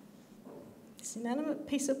 This inanimate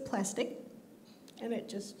piece of plastic, and it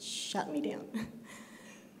just shut me down.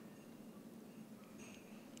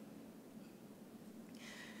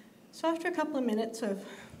 So after a couple of minutes of,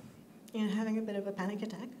 having a bit of a panic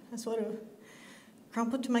attack, I sort of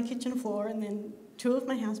crumpled to my kitchen floor, and then 2 of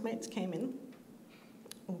my housemates came in.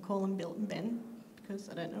 We'll call them Bill and Ben, because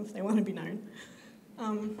I don't know if they want to be known.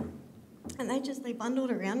 And they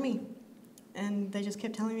bundled around me, and they just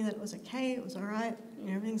kept telling me that it was okay, it was all right,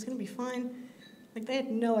 everything's going to be fine. Like, they had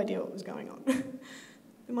no idea what was going on.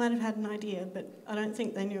 They might have had an idea, but I don't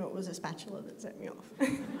think they knew it was a spatula that set me off.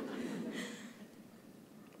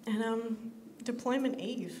 And deployment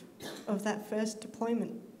eve of that first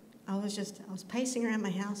deployment, I was pacing around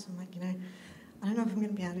my house. I'm like, I don't know if I'm going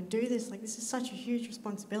to be able to do this. Like, this is such a huge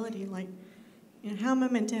responsibility. Like, how am I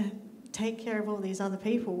meant to take care of all these other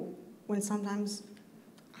people when sometimes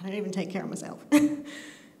I don't even take care of myself? And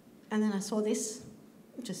then I saw this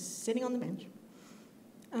just sitting on the bench.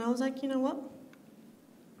 And I was like, you know what?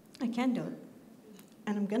 I can do it.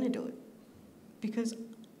 And I'm going to do it. Because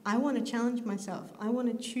I want to challenge myself. I want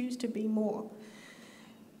to choose to be more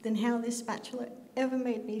than how this spatula ever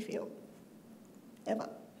made me feel. Ever.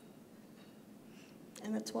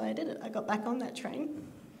 And that's why I did it. I got back on that train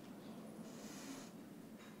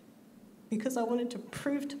because I wanted to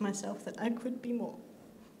prove to myself that I could be more.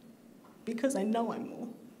 Because I know I'm more.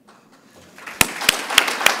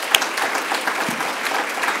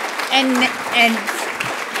 And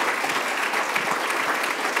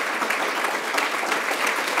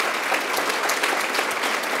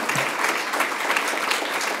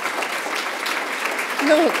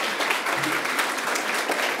look,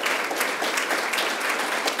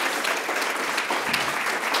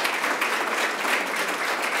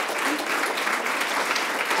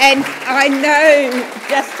 and I know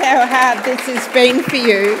just how hard this has been for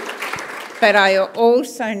you, but I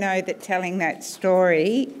also know that telling that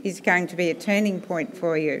story is going to be a turning point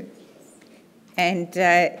for you. And,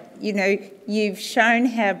 you've shown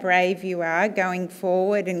how brave you are going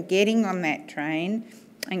forward and getting on that train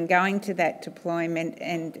and going to that deployment,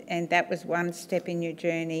 and that was one step in your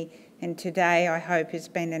journey. And today, I hope, has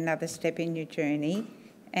been another step in your journey.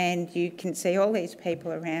 and you can see all these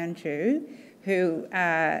people around you who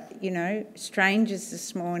are, you know, strangers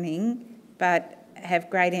this morning, but have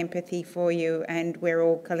great empathy for you, and we're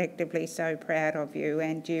all collectively so proud of you,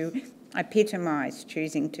 and you epitomise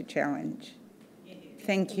choosing to challenge.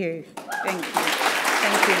 Thank you. Thank you.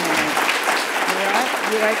 Thank you, Mary. You all right?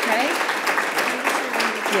 You okay?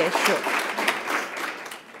 Yeah, sure.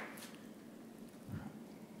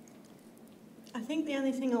 I think the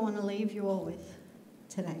only thing I want to leave you all with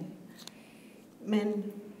today,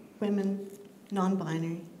 men, women,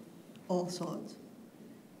 non-binary, all sorts,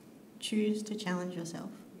 choose to challenge yourself.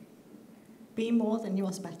 Be more than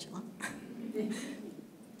your spatula.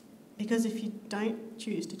 Because if you don't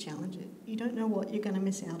choose to challenge it, you don't know what you're going to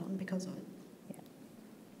miss out on because of it. Yeah.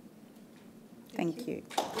 Thank you.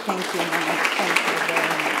 Thank you, Mary. Thank you very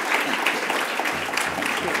much.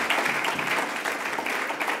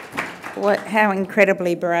 Thank you. How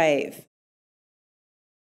incredibly brave.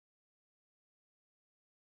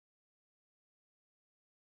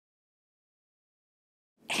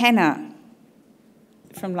 Hannah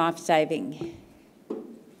from Lifesaving.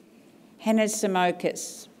 Hannah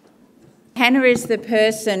Samokis. Hannah is the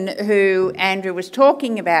person who Andrew was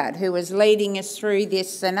talking about, who was leading us through this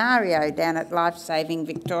scenario down at Lifesaving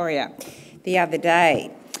Victoria the other day.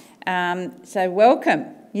 So welcome.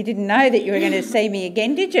 You didn't know that you were going to see me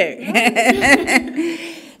again, did you?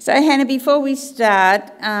 So Hannah, before we start,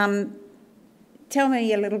 tell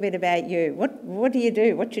me a little bit about you. What do you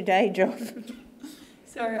do? What's your day job?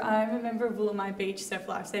 So I'm a member of Woolamai Beach Surf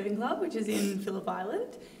Lifesaving Club, which is in Phillip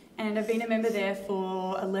Island, and I've been a member there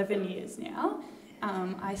for 11 years now.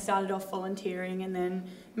 I started off volunteering and then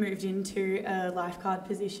moved into a lifeguard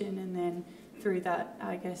position, and then through that,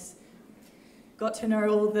 I guess, got to know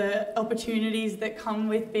all the opportunities that come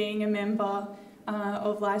with being a member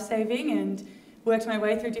of Lifesaving, and worked my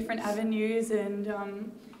way through different avenues, and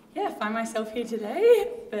yeah, find myself here today.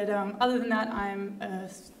 But other than that, I'm a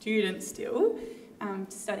student still.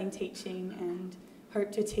 Studying teaching and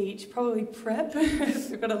hope to teach probably prep.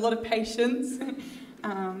 I've got a lot of patience. Yeah,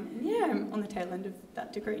 I'm on the tail end of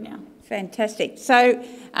that degree now. Fantastic. So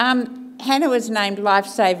Hannah was named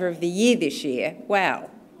Lifesaver of the Year this year.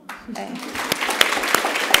 Wow.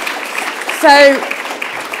 So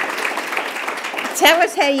tell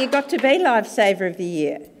us how you got to be Lifesaver of the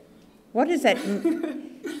Year. What does that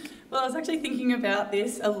mean? Well, I was actually thinking about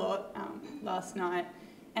this a lot last night,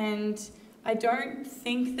 and I don't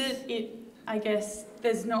think that I guess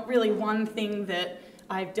there's not really one thing that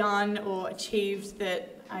I've done or achieved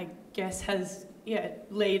that I guess has,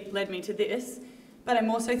 led me to this. But I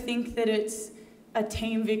also think that it's a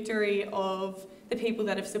team victory of the people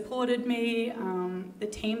that have supported me, the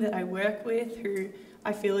team that I work with, who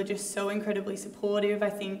I feel are just so incredibly supportive. I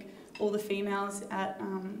think all the females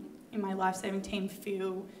in my lifesaving team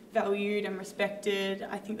feel valued and respected.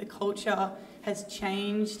 I think the culture has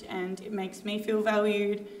changed and it makes me feel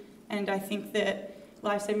valued, and I think that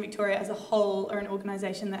Lifesaving Victoria as a whole are an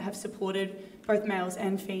organisation that have supported both males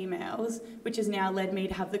and females, which has now led me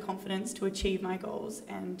to have the confidence to achieve my goals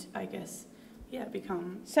and I guess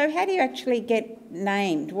become. So how do you actually get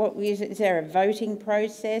named? Is there a voting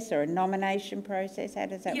process or a nomination process? How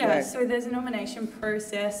does that work? Yeah, so there's a nomination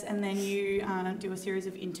process, and then you do a series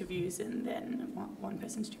of interviews, and then one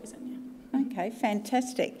person's chosen. Yeah. Okay,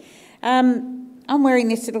 fantastic. I'm wearing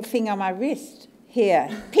this little thing on my wrist here,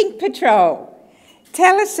 Pink Patrol.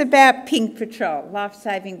 Tell us about Pink Patrol,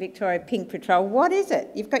 Lifesaving Victoria Pink Patrol. What is it?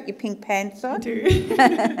 You've got your pink pants on. I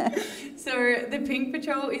do. So the Pink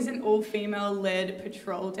Patrol is an all-female led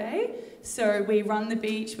patrol day. So we run the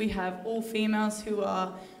beach, we have all females who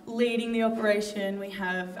are leading the operation, we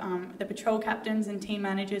have the patrol captains and team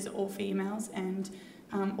managers, all females, and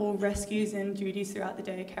all rescues and duties throughout the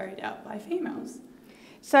day are carried out by females.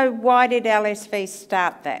 So why did LSV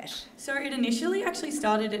start that? So it initially actually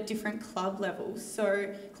started at different club levels.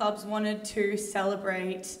 So clubs wanted to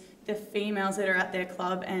celebrate the females that are at their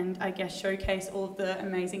club and I guess showcase all of the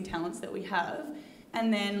amazing talents that we have.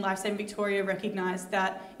 And then Lifesaving Victoria recognised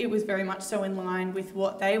that it was very much so in line with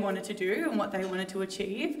what they wanted to do and what they wanted to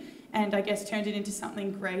achieve, and I guess turned it into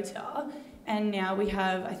something greater. And now we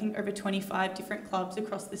have, I think, over 25 different clubs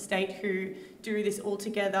across the state who do this all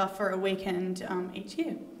together for a weekend each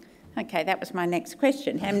year. Okay, that was my next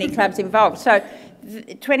question. How many clubs involved? So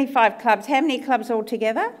 25 clubs. How many clubs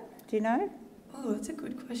altogether? Do you know? Oh, that's a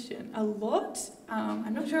good question. A lot.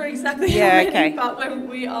 I'm not sure exactly how many, but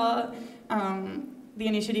we are... the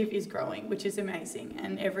initiative is growing, which is amazing,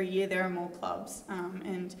 and every year there are more clubs,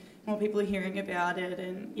 and more people are hearing about it,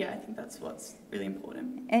 and yeah, I think that's what's really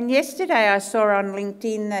important. And yesterday I saw on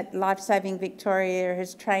LinkedIn that Lifesaving Victoria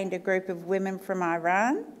has trained a group of women from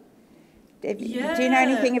Iran. Yeah. Do you know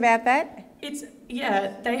anything about that?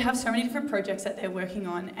 They have so many different projects that they're working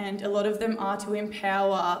on, and a lot of them are to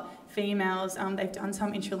empower females. They've done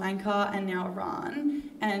some in Sri Lanka and now Iran,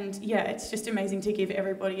 and yeah, it's just amazing to give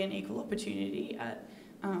everybody an equal opportunity at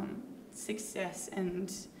success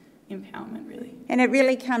and empowerment, really. And it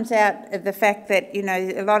really comes out of the fact that, you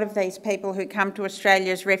know, a lot of these people who come to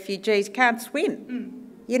Australia as refugees can't swim,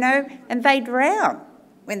 you know, and they drown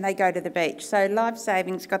when they go to the beach. So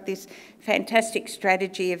Lifesaving's got this fantastic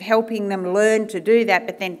strategy of helping them learn to do that,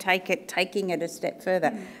 but then taking it a step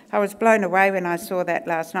further. I was blown away when I saw that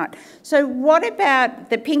last night. So what about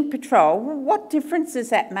the Pink Patrol? What difference has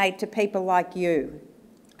that made to people like you?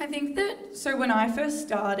 I think that, so when I first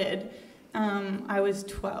started, I was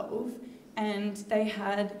 12, and they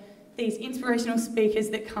had these inspirational speakers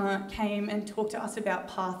that came and talked to us about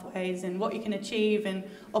pathways and what you can achieve and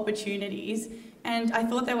opportunities. And I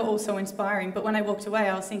thought they were all so inspiring, but when I walked away,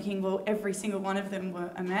 I was thinking, well, every single one of them were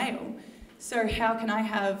a male. So how can I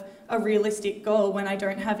have a realistic goal when I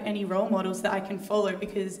don't have any role models that I can follow,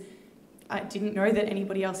 because I didn't know that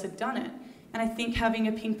anybody else had done it? And I think having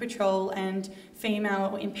a Pink Patrol and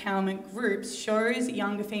female empowerment groups shows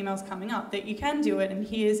younger females coming up that you can do it, and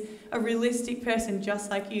here's a realistic person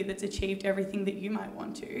just like you that's achieved everything that you might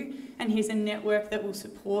want to, and here's a network that will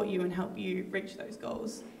support you and help you reach those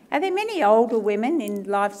goals. Are there many older women in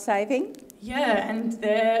Lifesaving? Yeah, and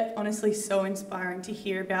they're honestly so inspiring to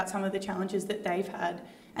hear about some of the challenges that they've had,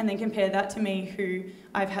 and then compare that to me, who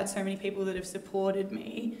I've had so many people that have supported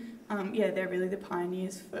me. They're really the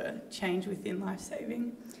pioneers for change within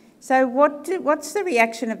Lifesaving. So what's the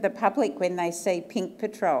reaction of the public when they see Pink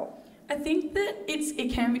Patrol? I think that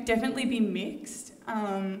it can definitely be mixed.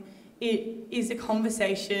 It is a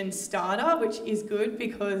conversation starter, which is good,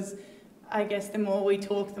 because I guess the more we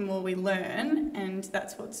talk, the more we learn, and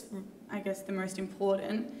that's what's, I guess, the most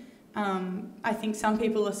important. I think some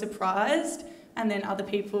people are surprised, and then other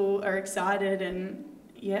people are excited and,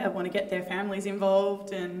 want to get their families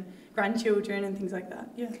involved and grandchildren and things like that.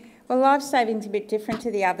 Yeah. Well, Lifesaving's a bit different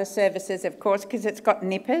to the other services, of course, because it's got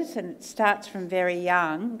nippers and it starts from very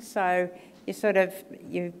young. So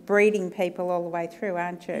you're breeding people all the way through,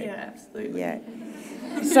 aren't you? Yeah, absolutely. Yeah.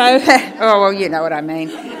 So, you know what I mean.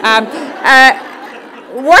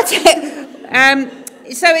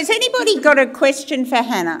 So has anybody got a question for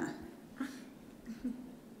Hannah?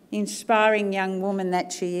 Inspiring young woman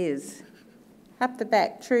that she is. Up the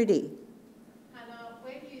back, Trudy. Hannah,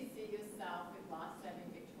 where do you see yourself with Lifesaving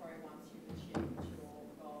Victoria once you've achieved your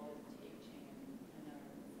goal of teaching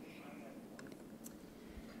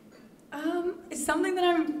and It's something that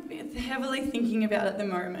I'm heavily thinking about at the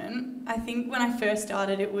moment. I think when I first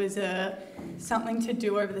started, it was something to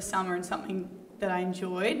do over the summer and something that I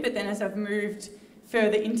enjoyed. But then as I've moved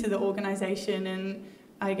further into the organisation and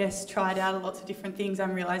I guess tried out lots of different things,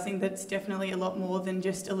 I'm realising that it's definitely a lot more than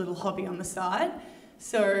just a little hobby on the side.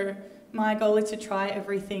 So my goal is to try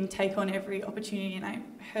everything, take on every opportunity, and I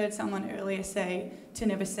heard someone earlier say to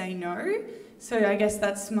never say no. So I guess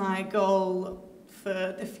that's my goal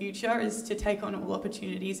for the future, is to take on all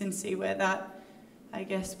opportunities and see where that, I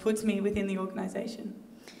guess, puts me within the organisation.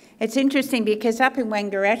 It's interesting because up in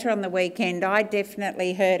Wangaratta on the weekend, I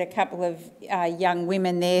definitely heard a couple of young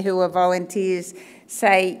women there who are volunteers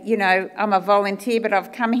say, you know, I'm a volunteer, but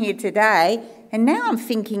I've come here today and now I'm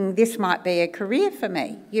thinking this might be a career for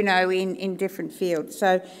me, you know, in different fields.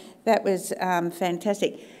 So that was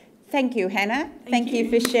fantastic. Thank you, Hannah. Thank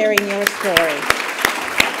you for sharing your story.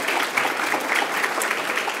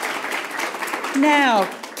 Now,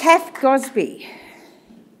 Kath Gosby.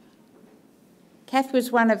 Kath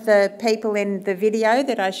was one of the people in the video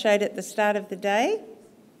that I showed at the start of the day.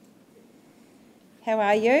 How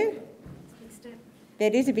are you? Big step.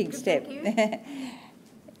 That is a big step. Thank you.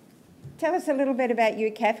 Tell us a little bit about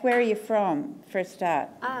you, Kath. Where are you from, for a start?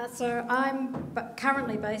 So I'm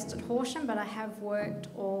currently based at Horsham, but I have worked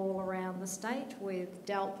all around the state with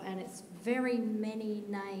DELP and its very many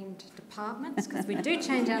named departments, because we do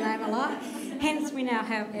change our name a lot. Hence, we now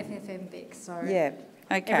have FFM Vic. So yeah,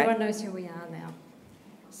 okay. Everyone knows who we are now.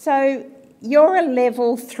 So you're a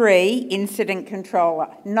level 3 incident controller.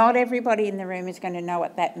 Not everybody in the room is going to know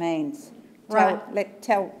what that means. Right.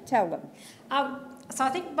 Tell them. So I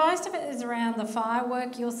think most of it is around the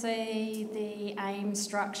firework. You'll see the AIM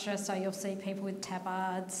structure, so you'll see people with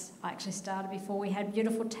tabards. I actually started before we had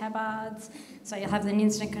beautiful tabards. So you'll have an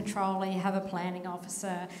incident controller, you have a planning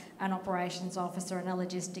officer, an operations officer and a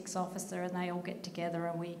logistics officer, and they all get together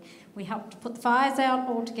and we help to put the fires out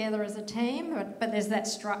all together as a team. But there's that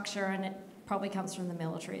structure, and it probably comes from the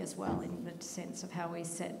military as well in the sense of how we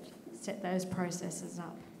set those processes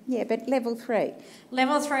up. Yeah, but level 3.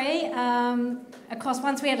 Level 3, of course,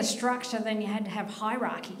 once we had a structure, then you had to have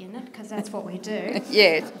hierarchy in it, because that's what we do.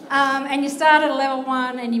 Yes. And you start at a level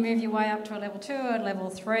 1 and you move your way up to a level 2 or a level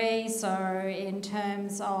 3. So in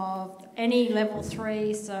terms of any level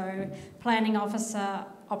 3, so planning officer,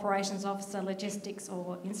 operations officer, logistics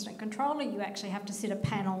or incident controller, you actually have to sit a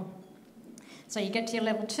panel. So you get to your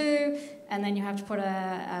level 2 and then you have to put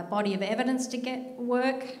a body of evidence to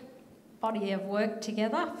body of work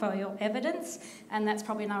together for your evidence, and that's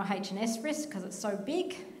probably no H&S risk because it's so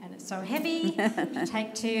big and it's so heavy to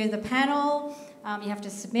take to the panel. You have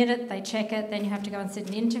to submit it, they check it, then you have to go and sit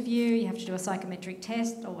an interview, you have to do a psychometric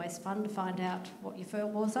test, always fun to find out what your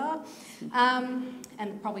furballs are,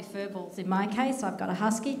 and probably furballs in my case, I've got a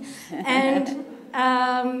husky. And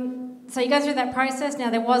so you go through that process. Now,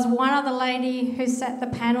 there was one other lady who sat the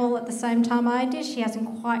panel at the same time I did. She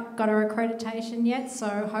hasn't quite got her accreditation yet,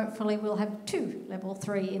 so hopefully we'll have 2 level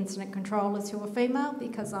 3 incident controllers who are female,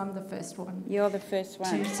 because I'm the first one. You're the first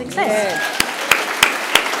one. To success. Yeah.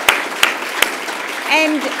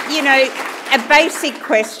 And, you know, a basic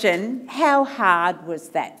question, how hard was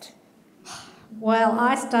that? Well,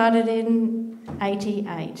 I started in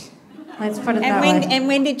 88. Let's put it that way. And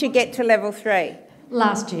when did you get to level 3?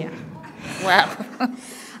 Last year. Wow.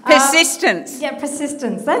 Persistence. Yeah,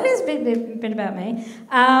 persistence. That is a bit about me.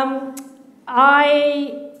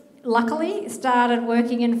 I luckily started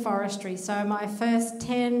working in forestry. So my first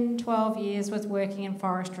 10, 12 years was working in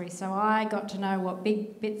forestry. So I got to know what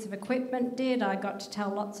big bits of equipment did. I got to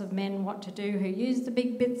tell lots of men what to do who used the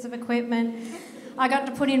big bits of equipment. I got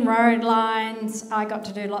to put in road lines. I got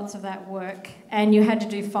to do lots of that work. And you had to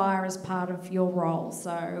do fire as part of your role.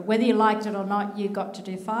 So whether you liked it or not, you got to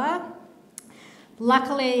do fire.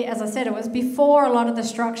 Luckily, as I said, it was before a lot of the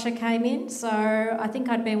structure came in, so I think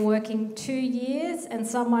I'd been working 2 years and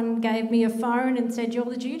someone gave me a phone and said, "You're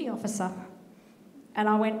the duty officer." And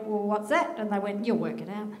I went, "Well, what's that?" And they went, "You'll work it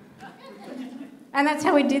out." And that's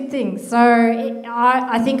how we did things. So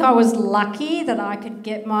I think I was lucky that I could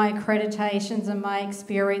get my accreditations and my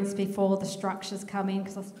experience before the structures come in,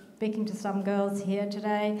 because I was speaking to some girls here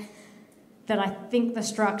today that I think the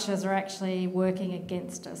structures are actually working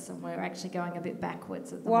against us and we're actually going a bit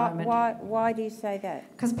backwards at the moment. Why do you say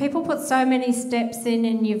that? Because people put so many steps in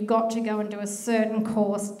and you've got to go and do a certain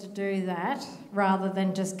course to do that, rather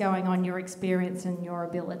than just going on your experience and your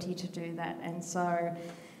ability to do that. And so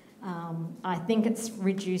I think it's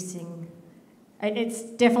reducing, it's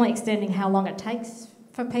definitely extending how long it takes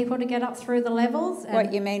for people to get up through the levels. And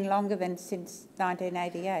What, you mean longer than since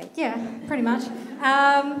 1988? Yeah, pretty much.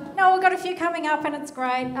 No, we've got a few coming up and it's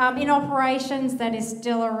great. In operations, that is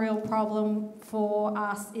still a real problem for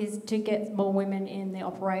us, is to get more women in the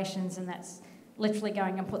operations, and that's literally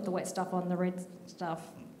going and put the wet stuff on the red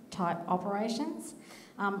stuff type operations.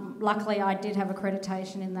 Luckily, I did have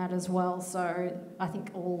accreditation in that as well, so I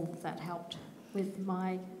think all of that helped with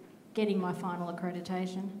getting my final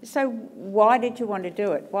accreditation. So why did you want to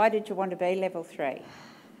do it? Why did you want to be level 3?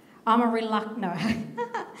 I'm a reluctant, no.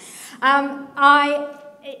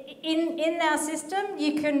 In our system,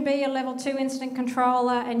 you can be a level 2 incident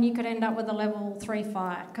controller and you could end up with a level 3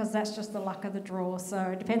 fire, because that's just the luck of the draw. So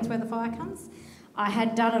it depends where the fire comes. I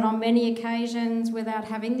had done it on many occasions without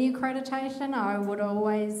having the accreditation. I would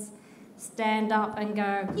always stand up and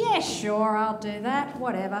go, "Yeah, sure, I'll do that,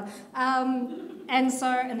 whatever."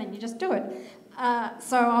 And then you just do it.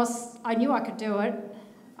 I knew I could do it.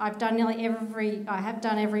 I have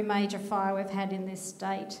done every major fire we've had in this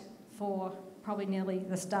state, for probably nearly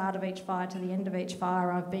the start of each fire to the end of each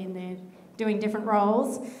fire. I've been there doing different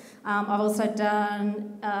roles. I've also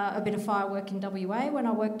done a bit of fire work in WA when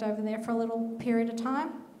I worked over there for a little period of time.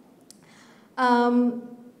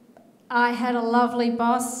 I had a lovely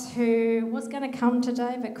boss who was going to come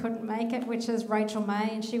today but couldn't make it, which is Rachel May,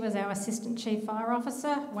 and she was our Assistant Chief Fire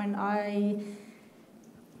Officer when I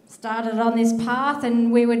started on this path,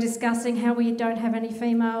 and we were discussing how we don't have any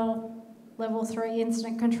female level 3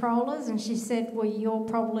 incident controllers, and she said, "Well, you're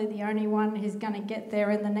probably the only one who's going to get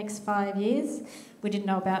there in the next 5 years." We didn't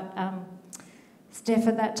know about Steph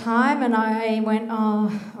at that time, and I went,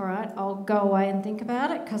 "Oh, all right, I'll go away and think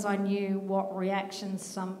about it," because I knew what reactions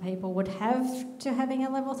some people would have to having a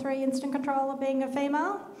level 3 incident controller being a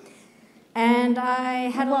female. And I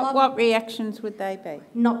had a lot... What reactions would they be?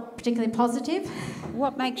 Not particularly positive.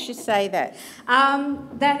 What makes you say that?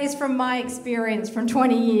 That is from my experience from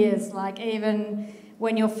 20 years. Like, even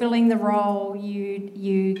when you're filling the role,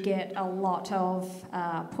 you get a lot of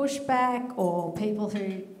pushback, or people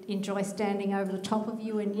who enjoy standing over the top of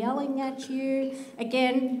you and yelling at you.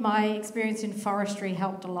 Again, my experience in forestry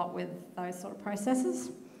helped a lot with those sort of processes.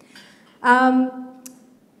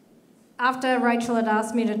 After Rachel had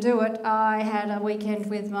asked me to do it, I had a weekend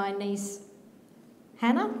with my niece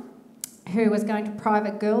Hannah, who was going to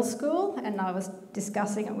private girls' school, and I was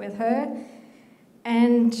discussing it with her,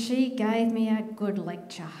 and she gave me a good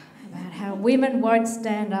lecture about how women won't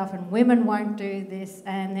stand up and women won't do this,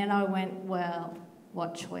 and then I went, well,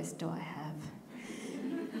 what choice do I have?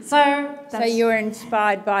 So you were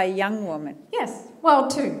inspired by a young woman? Yes, well,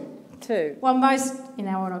 two. Well, most in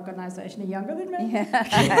our organisation are younger than me.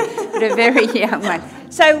 But a very young one.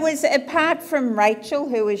 So was, apart from Rachel,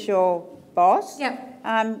 who was your boss, yep.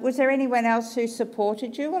 Was there anyone else who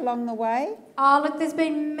supported you along the way? Oh, look, there's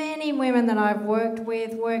been many women that I've worked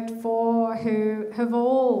with, worked for, who have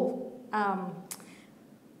all,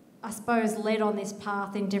 I suppose, led on this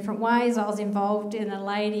path in different ways. I was involved in a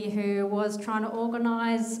lady who was trying to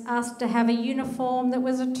organise us to have a uniform that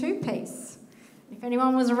was a two-piece. If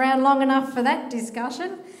anyone was around long enough for that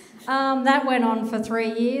discussion, that went on for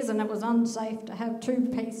 3 years, and it was unsafe to have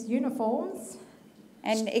two-piece uniforms.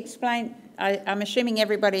 And explain, I'm assuming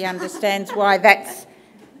everybody understands why that's...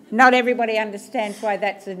 Not everybody understands why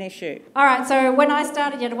that's an issue. All right, so when I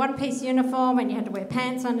started, you had a one-piece uniform and you had to wear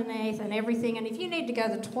pants underneath and everything, and if you need to go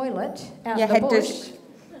to the toilet out in the bush...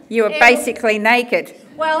 You were basically naked.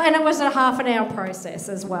 Well, and it was a half-an-hour process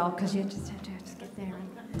as well, because you just had to get there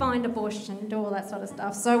and find a bush and do all that sort of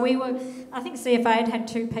stuff. So we were... I think CFA had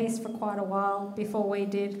two-piece for quite a while before we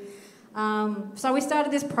did. So we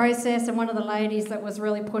started this process, and one of the ladies that was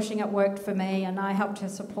really pushing it worked for me, and I helped her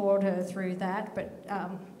support her through that. But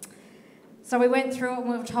so we went through it, and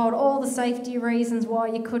we were told all the safety reasons why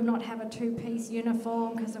you could not have a two-piece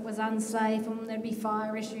uniform, because it was unsafe and there'd be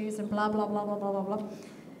fire issues and blah, blah, blah, blah, blah, blah, blah.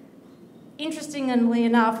 Interestingly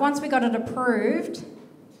enough, once we got it approved,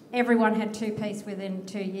 everyone had two-piece within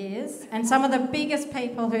 2 years, and some of the biggest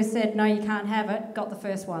people who said, no, you can't have it, got the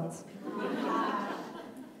first ones.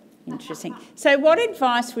 Interesting. So what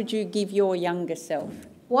advice would you give your younger self?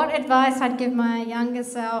 What advice I'd give my younger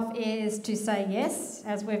self is to say yes,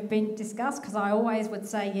 as we've been discussed, because I always would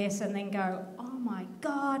say yes and then go, oh my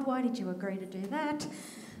God, why did you agree to do that?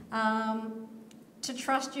 To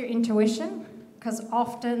trust your intuition, because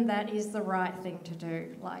often that is the right thing to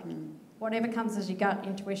do. Like, whatever comes as your gut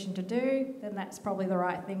intuition to do, then that's probably the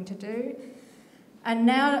right thing to do. And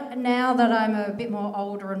now that I'm a bit more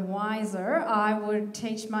older and wiser, I would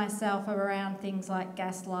teach myself around things like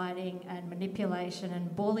gaslighting and manipulation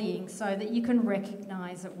and bullying, so that you can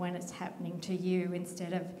recognise it when it's happening to you,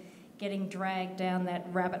 instead of getting dragged down that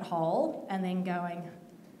rabbit hole and then going...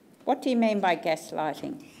 What do you mean by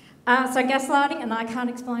gaslighting? So gaslighting, and I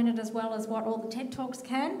can't explain it as well as what all the TED Talks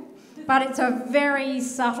can, but it's a very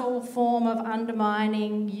subtle form of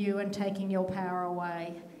undermining you and taking your power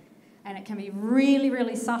away. And it can be really,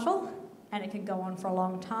 really subtle, and it can go on for a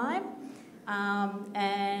long time.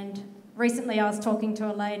 And recently I was talking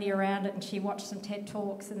to a lady around it, and she watched some TED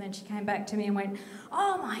Talks, and then she came back to me and went,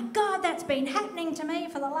 oh my God, that's been happening to me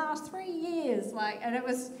for the last 3 years. And it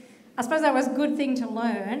was, I suppose that was a good thing to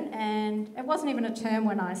learn, and it wasn't even a term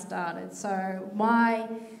when I started. So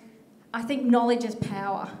I think knowledge is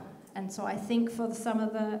power. And so I think for some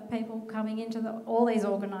of the people coming into all these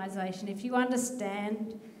organisations, if you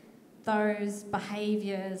understand those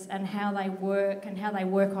behaviours and how they work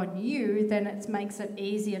on you, then it makes it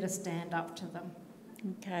easier to stand up to them.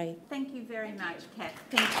 Okay. Thank you very much, Kat.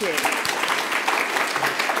 Thank you.